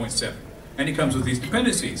 6.7, and it comes with these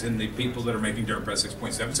dependencies. And the people that are making DirectPress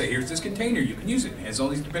 6.7 say, "Here's this container, you can use it. It has all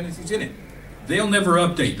these dependencies in it." They'll never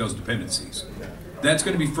update those dependencies. That's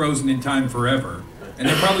going to be frozen in time forever, and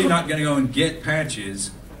they're probably not going to go and get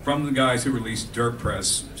patches from the guys who released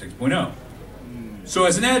DirectPress 6.0. So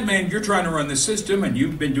as an admin, you're trying to run the system, and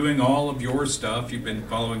you've been doing all of your stuff. You've been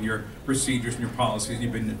following your procedures and your policies.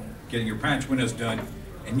 You've been getting your patch windows done,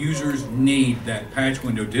 and users need that patch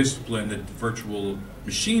window discipline that the virtual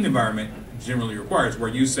machine environment generally requires, where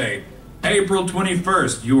you say, April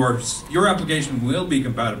 21st, your application will be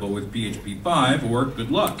compatible with PHP 5, or good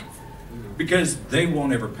luck, because they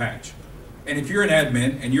won't ever patch. And if you're an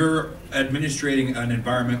admin and you're administrating an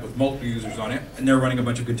environment with multiple users on it, and they're running a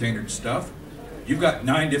bunch of container stuff, you've got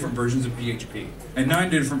 9 different versions of PHP, and 9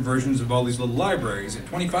 different versions of all these little libraries, and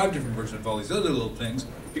 25 different versions of all these other little things,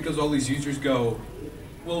 because all these users go,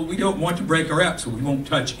 well, we don't want to break our app, so we won't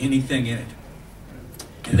touch anything in it.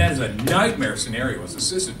 And that is a nightmare scenario as a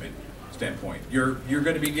sysadmin standpoint. You're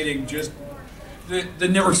going to be getting just, the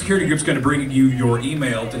network security group's going to bring you your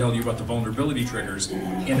email to tell you about the vulnerability triggers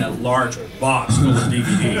in a large box full of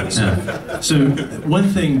DVDs. Yeah. So one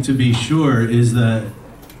thing to be sure is that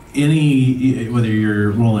whether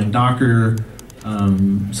you're rolling Docker,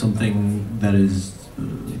 something that is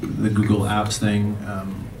the Google Apps thing,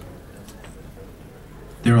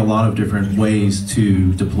 there are a lot of different ways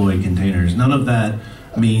to deploy containers. None of that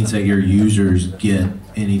means that your users get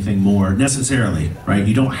anything more necessarily, right?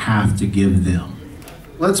 You don't have to give them.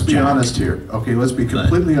 Let's be honest here. Okay, let's be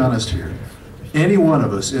completely honest here. Any one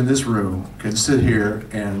of us in this room can sit here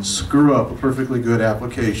and screw up a perfectly good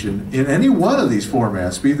application in any one of these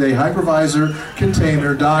formats, be they hypervisor,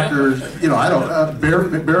 container, Docker, you know, I don't,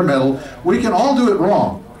 bare metal. We can all do it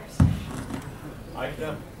wrong.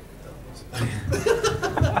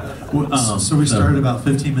 So we started about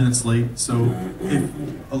 15 minutes late. So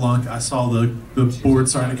I saw the board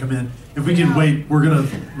starting to come in. If we can wait, we're going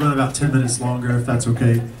to run about 10 minutes longer, if that's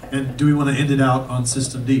okay. And do we want to end it out on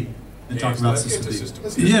System D and talk about System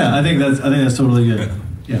D? Yeah, I think that's totally good.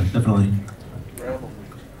 Yeah, definitely.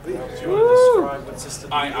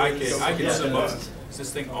 I can sum up. Is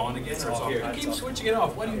this thing on again or off? I keep switching it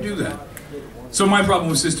off. Why do you do that? So my problem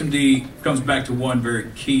with System D comes back to one very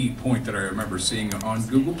key point that I remember seeing on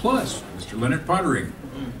Google+, Mr. Leonard Pottering.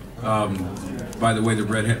 By the way, the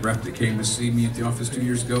Red Hat rep that came to see me at the office 2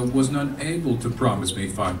 years ago was not able to promise me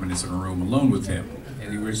 5 minutes in a room alone with him.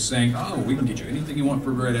 And he was saying, oh, we can get you anything you want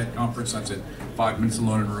for a Red Hat conference. I said, 5 minutes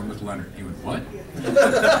alone in a room with Leonard. He went, what?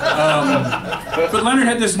 But Leonard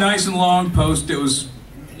had this nice and long post. It was,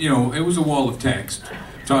 you know, it was a wall of text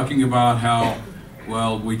talking about how,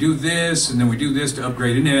 well, we do this, and then we do this to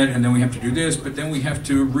upgrade init, and then we have to do this, but then we have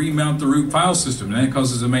to remount the root file system, and that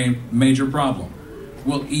causes a major problem.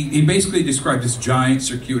 Well, he basically described this giant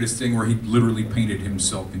circuitous thing where he literally painted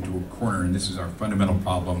himself into a corner, and this is our fundamental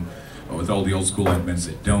problem with all the old school admins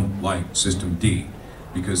that don't like System D,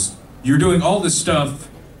 because you're doing all this stuff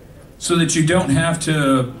so that you don't have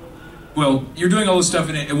to, well, you're doing all this stuff,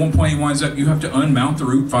 and at one point it winds up, you have to unmount the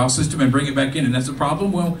root file system and bring it back in, and that's a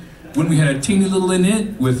problem. Well, when we had a teeny little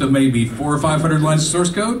init with maybe 400 or 500 lines of source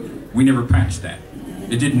code, we never patched that.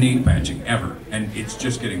 It didn't need patching, ever. And it's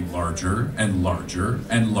just getting larger and larger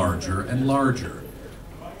and larger and larger.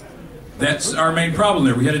 That's our main problem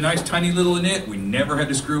there. We had a nice tiny little init. We never had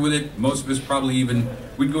to screw with it. Most of us probably even,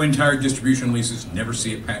 we'd go entire distribution releases, never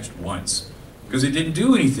see it patched once. Because it didn't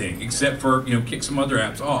do anything except for, you know, kick some other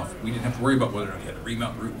apps off. We didn't have to worry about whether you had to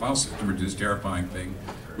remount the root file system or do this terrifying thing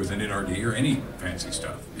with initRD or any fancy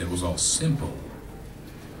stuff. It was all simple.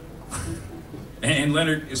 And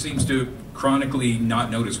Leonard seems to chronically not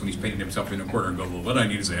notice when he's painting himself in a corner and go, well, what I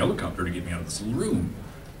need is a helicopter to get me out of this little room.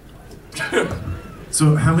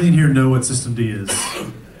 So how many in here know what System D is?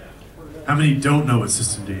 How many don't know what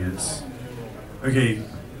System D is? Okay,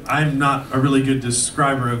 I'm not a really good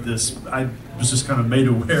describer of this. I was just kind of made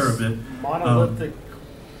aware of it. Monolithic.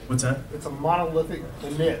 What's that? It's a monolithic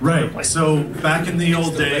init. Right. So back in the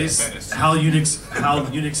old days, how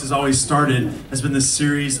Unix has always started has been this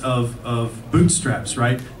series of bootstraps,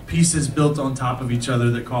 right? Pieces built on top of each other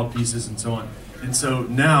that called pieces and so on. And so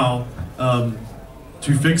now,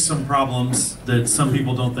 to fix some problems that some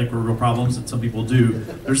people don't think were real problems and some people do,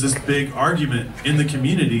 there's this big argument in the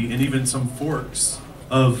community and even some forks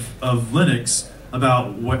of Linux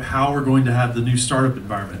about how we're going to have the new startup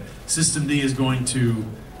environment. System D is going to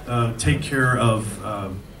take care of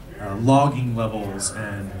logging levels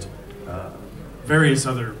and various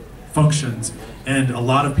other functions, and a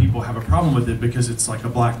lot of people have a problem with it because it's like a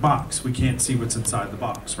black box. We can't see what's inside the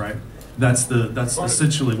box, right? That's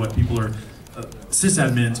essentially what people are,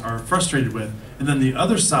 sysadmins are frustrated with. And then the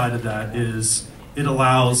other side of that is it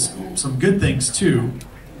allows some good things too,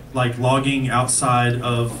 like logging outside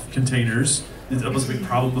of containers. That was a big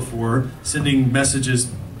problem before, sending messages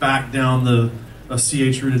back down the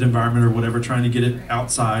CH-rooted environment or whatever, trying to get it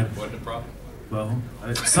outside. What the problem? Well,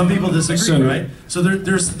 some people disagree, right? So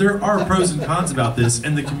there are pros and cons about this,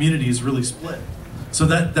 and the community is really split. So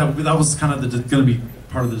that was kind of going to be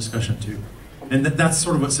part of the discussion too. And that's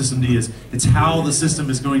sort of what systemd is. It's how the system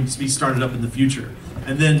is going to be started up in the future.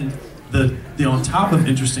 And then the on top of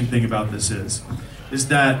interesting thing about this is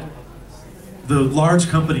that the large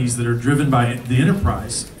companies that are driven by the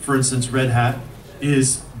enterprise, for instance, Red Hat,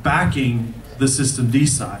 is backing the systemd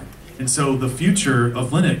side. And so the future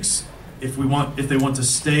of Linux, if they want to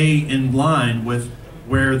stay in line with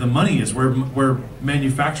where the money is, where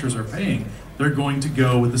manufacturers are paying, they're going to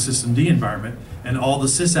go with the systemd environment. And all the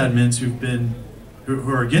sysadmins who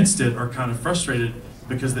are against it are kind of frustrated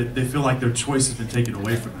because they feel like their choice has been taken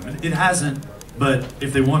away from them. It hasn't, but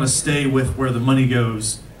if they want to stay with where the money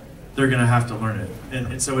goes, they're going to have to learn it.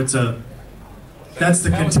 And so that's the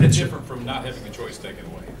contention. How is it different from not having the choice taken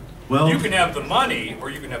away? Well, you can have the money, or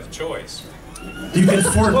you can have the choice. You can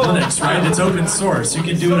afford Linux, right? It's open source. You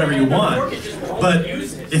can do whatever you want. But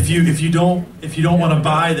if you don't want to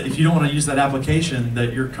buy that, if you don't want to use that application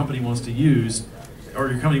that your company wants to use, or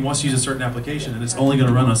your company wants to use a certain application and it's only going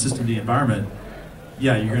to run on a systemd environment,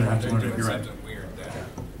 yeah, you're going to have to learn it. You're right. Weird that.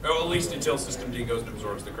 Well, at least until systemd goes and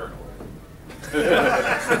absorbs the kernel.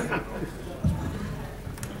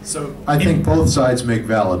 So I think both sides make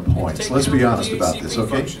valid points. Let's be honest about this,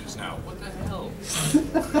 okay? Now. What the hell?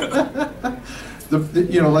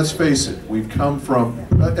 Let's face it. We've come from,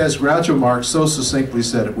 as Groucho Marx so succinctly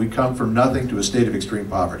said it, we come from nothing to a state of extreme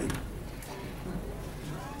poverty.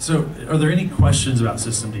 So, are there any questions about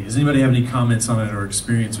systemd? Does anybody have any comments on it or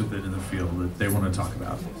experience with it in the field that they want to talk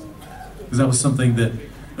about? Because that was something that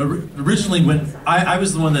originally, when I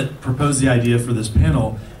was the one that proposed the idea for this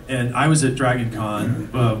panel, and I was at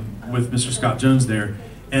DragonCon with Mr. Scott Jones there,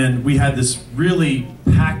 and we had this really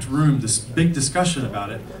packed room, this big discussion about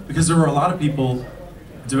it, because there were a lot of people,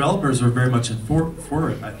 developers are very much for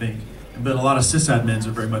it, I think, but a lot of sysadmins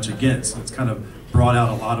are very much against. It's kind of brought out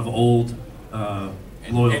a lot of old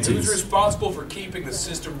loyalties. And who's responsible for keeping the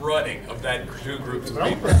system running of that two groups of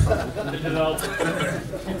people?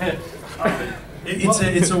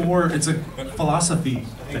 It's a philosophy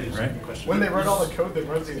thing, right? When they wrote all the code that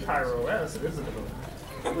runs the entire OS, it is a development.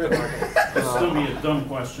 It'll still be a dumb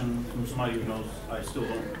question from somebody who knows. I still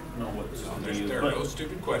don't know what systemd is. There are no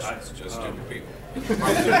stupid questions, just stupid people. You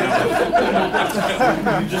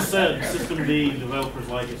just said systemd developers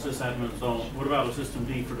like it, sysadmins don't. What about a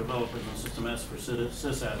systemd for developers and systems for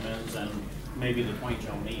sysadmins, and maybe the point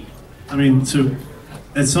you'll need? I mean, so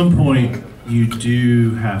at some point you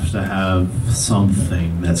do have to have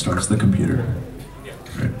something that starts the computer.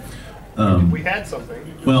 Right? We had something.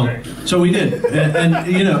 Well, so we did, and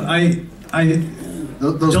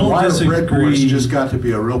those don't wire disagree. breadboards just got to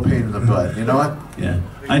be a real pain in the butt. You know what? Yeah,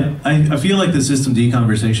 I feel like the systemd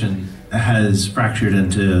conversation has fractured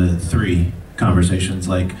into three conversations.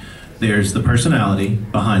 Like, there's the personality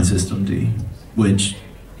behind systemd, which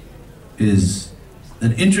is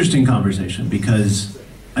an interesting conversation because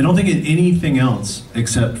I don't think in anything else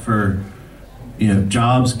except for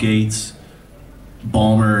Jobs, Gates,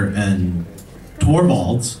 Ballmer, and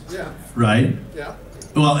Torvalds, right? Yeah.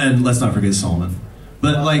 Well, and let's not forget Solomon.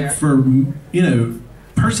 But like for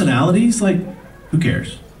personalities, like who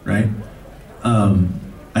cares, right?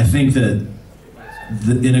 I think that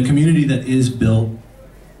in a community that is built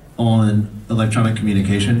on electronic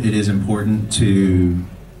communication, it is important to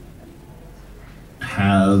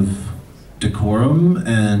have decorum,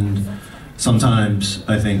 and sometimes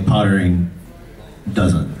I think Pottering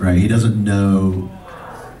doesn't, right? He doesn't know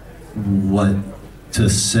what to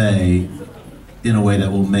say in a way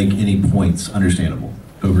that will make any points understandable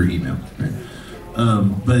over email, right?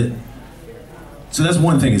 But so that's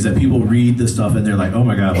one thing, is that people read this stuff and they're like, oh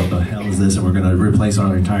my God, what the hell is this? And we're going to replace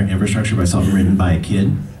our entire infrastructure by something written by a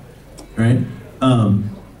kid, right?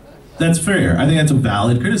 That's fair. I think that's a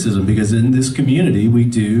valid criticism, because in this community we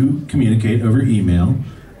do communicate over email,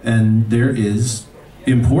 and there is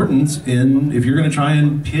importance in, if you're going to try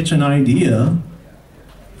and pitch an idea,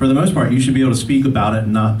 for the most part, you should be able to speak about it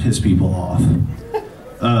and not piss people off.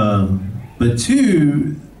 But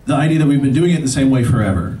two, the idea that we've been doing it the same way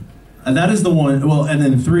forever. And that is the one, well, and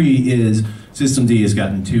then three is systemd has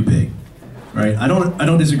gotten too big, right? I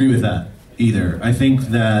don't disagree with that either. I think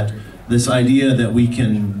that this idea that we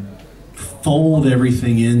can fold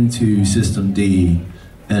everything into systemd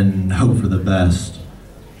and hope for the best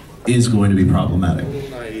is going to be problematic.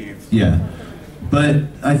 Yeah, but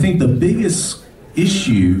I think the biggest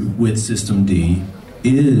issue with systemd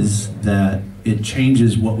is that it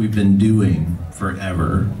changes what we've been doing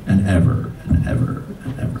forever and ever and ever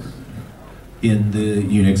and ever in the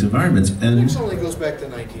Unix environments. And Unix only goes back to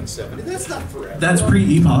 1970. That's not forever. That's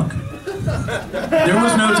pre-epoch. There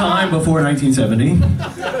was no time before 1970.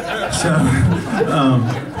 So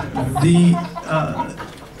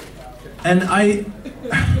And I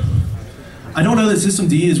don't know that System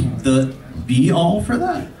D is the be-all for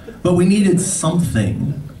that, but we needed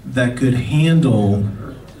something that could handle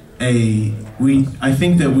I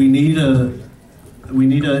think that we need a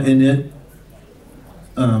init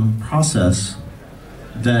process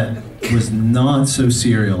that was not so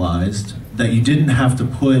serialized, that you didn't have to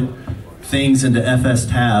put things into FS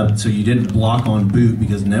tab so you didn't block on boot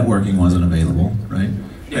because networking wasn't available, right?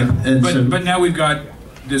 Yeah, And but now we've got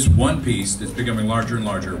this one piece that's becoming larger and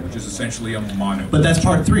larger, which is essentially a mono. But that's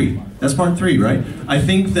part 3. That's part 3, right? I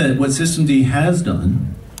think that what Systemd has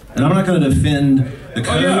done, and I'm not going to defend the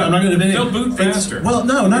code. I'm not going to defend it. They'll boot faster. Well,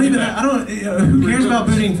 no, not even that. I don't. Who cares about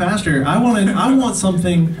booting faster? I want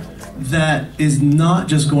something that is not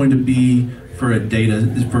just going to be for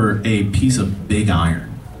a piece of big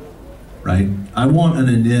iron, right? I want an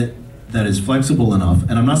init that is flexible enough,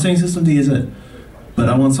 and I'm not saying Systemd is it, but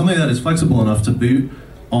I want something that is flexible enough to boot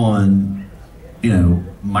on,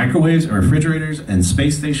 microwaves and refrigerators and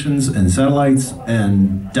space stations and satellites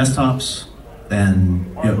and desktops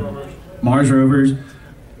and Mars rovers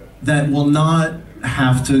that will not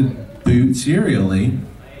have to boot serially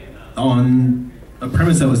on a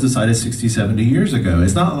premise that was decided 60, 70 years ago.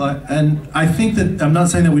 It's not like, and I think that, I'm not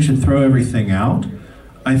saying that we should throw everything out.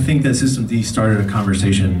 I think that Systemd started a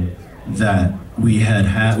conversation that we had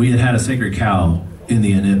a sacred cow in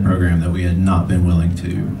the init program that we had not been willing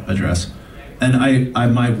to address. And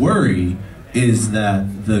my worry is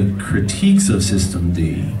that the critiques of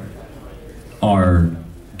Systemd are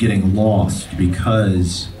getting lost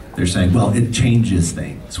because they're saying, well, it changes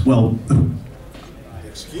things. Well,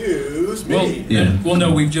 excuse me. Well, yeah. Well,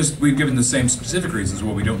 no, we've given the same specific reasons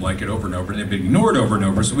why we don't like it over and over, and they've been ignored over and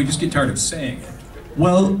over, so we just get tired of saying it.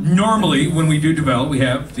 Well, normally when we do develop, we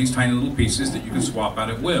have these tiny little pieces that you can swap out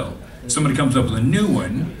at will. Somebody comes up with a new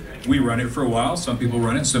one, we run it for a while, some people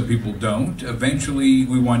run it, some people don't. Eventually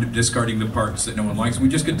we wind up discarding the parts that no one likes, and we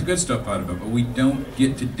just get the good stuff out of it, but we don't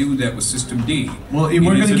get to do that with Systemd. Well, we're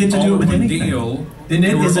going to get to do it with anything. Deal.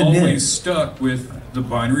 We're always stuck with the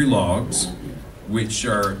binary logs, which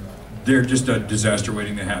they're just a disaster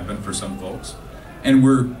waiting to happen for some folks. And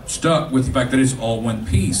we're stuck with the fact that it's all one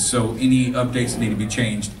piece, so any updates that need to be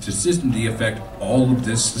changed to Systemd affect all of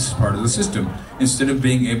this. This is part of the system. Instead of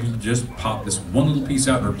being able to just pop this one little piece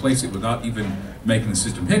out and replace it without even making the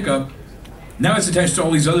system hiccup, now it's attached to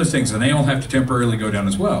all these other things, and they all have to temporarily go down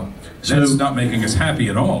as well. So that's not making us happy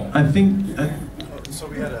at all. I think... So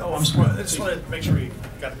we had I just wanted to make sure we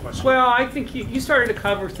got the question. Well, I think you started to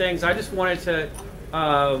cover things. I just wanted to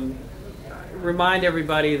remind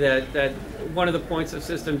everybody that one of the points of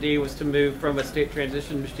Systemd was to move from a state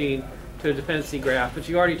transition machine to a dependency graph, but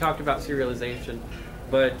you already talked about serialization.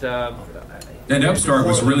 But and Upstart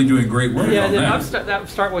was really doing great work on that.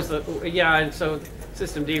 Upstart was and so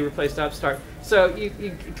Systemd replaced Upstart. So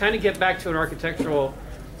you kind of get back to an architectural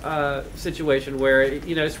situation where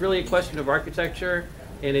it's really a question of architecture,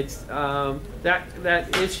 and it's that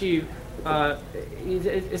issue.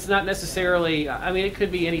 It's not necessarily. I mean, it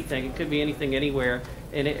could be anything. It could be anything anywhere,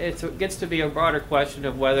 and it gets to be a broader question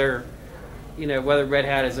of whether, whether Red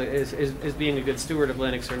Hat is being a good steward of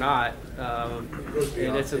Linux or not.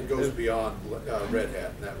 It goes beyond Red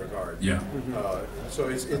Hat in that regard. Yeah.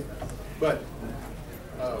 But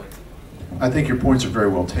I think your points are very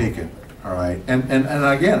well taken. All right, and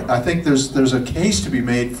again, I think there's a case to be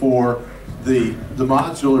made for the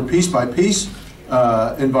modular piece by piece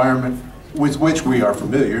environment with which we are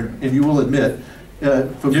familiar, and you will admit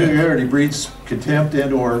familiarity breeds contempt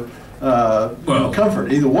and or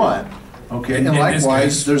comfort, either one. Okay, and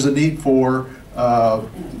likewise, there's a need for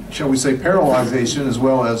shall we say parallelization as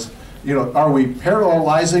well as are we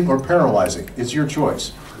parallelizing or paralyzing? It's your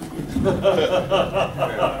choice.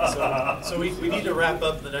 So we need to wrap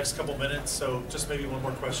up in the next couple minutes, so just maybe one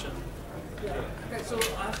more question. Okay, so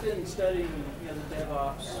I've been studying the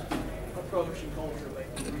DevOps approach and culture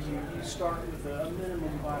lately. You start with a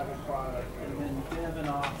minimum viable product, and then dev and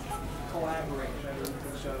ops collaborate better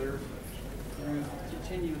with each other through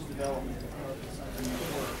continuous development of something that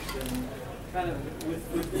works. And kind of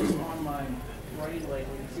with this online writing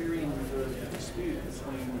lately, hearing the dispute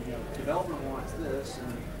between development wants this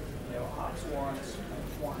and ops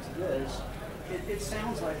wants this. It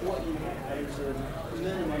sounds like what you have is a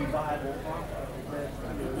minimum viable product that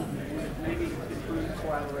maybe improve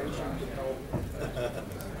collaboration to help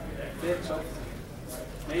fix. So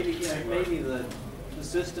maybe the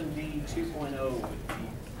Systemd 2.0 would be.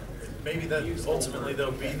 Maybe that ultimately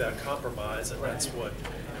there'll be that compromise, and that's what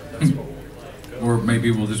we'll go. Or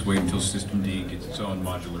maybe we'll just wait until Systemd gets its own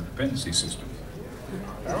modular dependency system.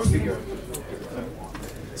 That would be good.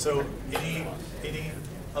 So any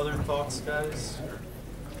Other thoughts, guys?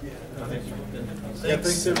 Yeah,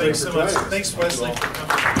 Thanks so much. Thanks, Wesley, for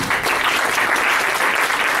coming.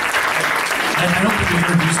 I don't think we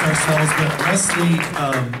introduced ourselves, but Wesley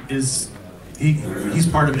he's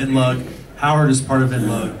part of NLUG. Howard is part of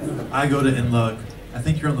NLUG. I go to NLUG. I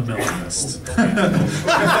think you're on the mailing list. So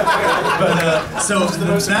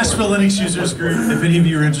the Nashville Linux Users Group, if any of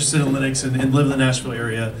you are interested in Linux and live in the Nashville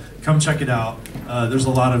area, come check it out. There's a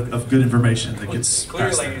lot of good information that gets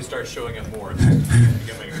clearly you start showing up more.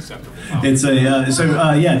 Becoming acceptable. It's a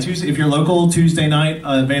Tuesday. If you're local, Tuesday night,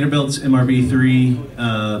 Vanderbilt's MRB 3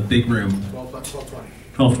 big room.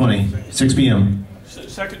 12:20, 6 p.m.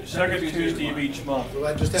 Second Tuesday of each month.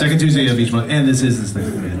 Second Tuesday of each month, and this is the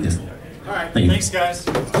thing. Yes. All right. Thank you. Thanks, guys.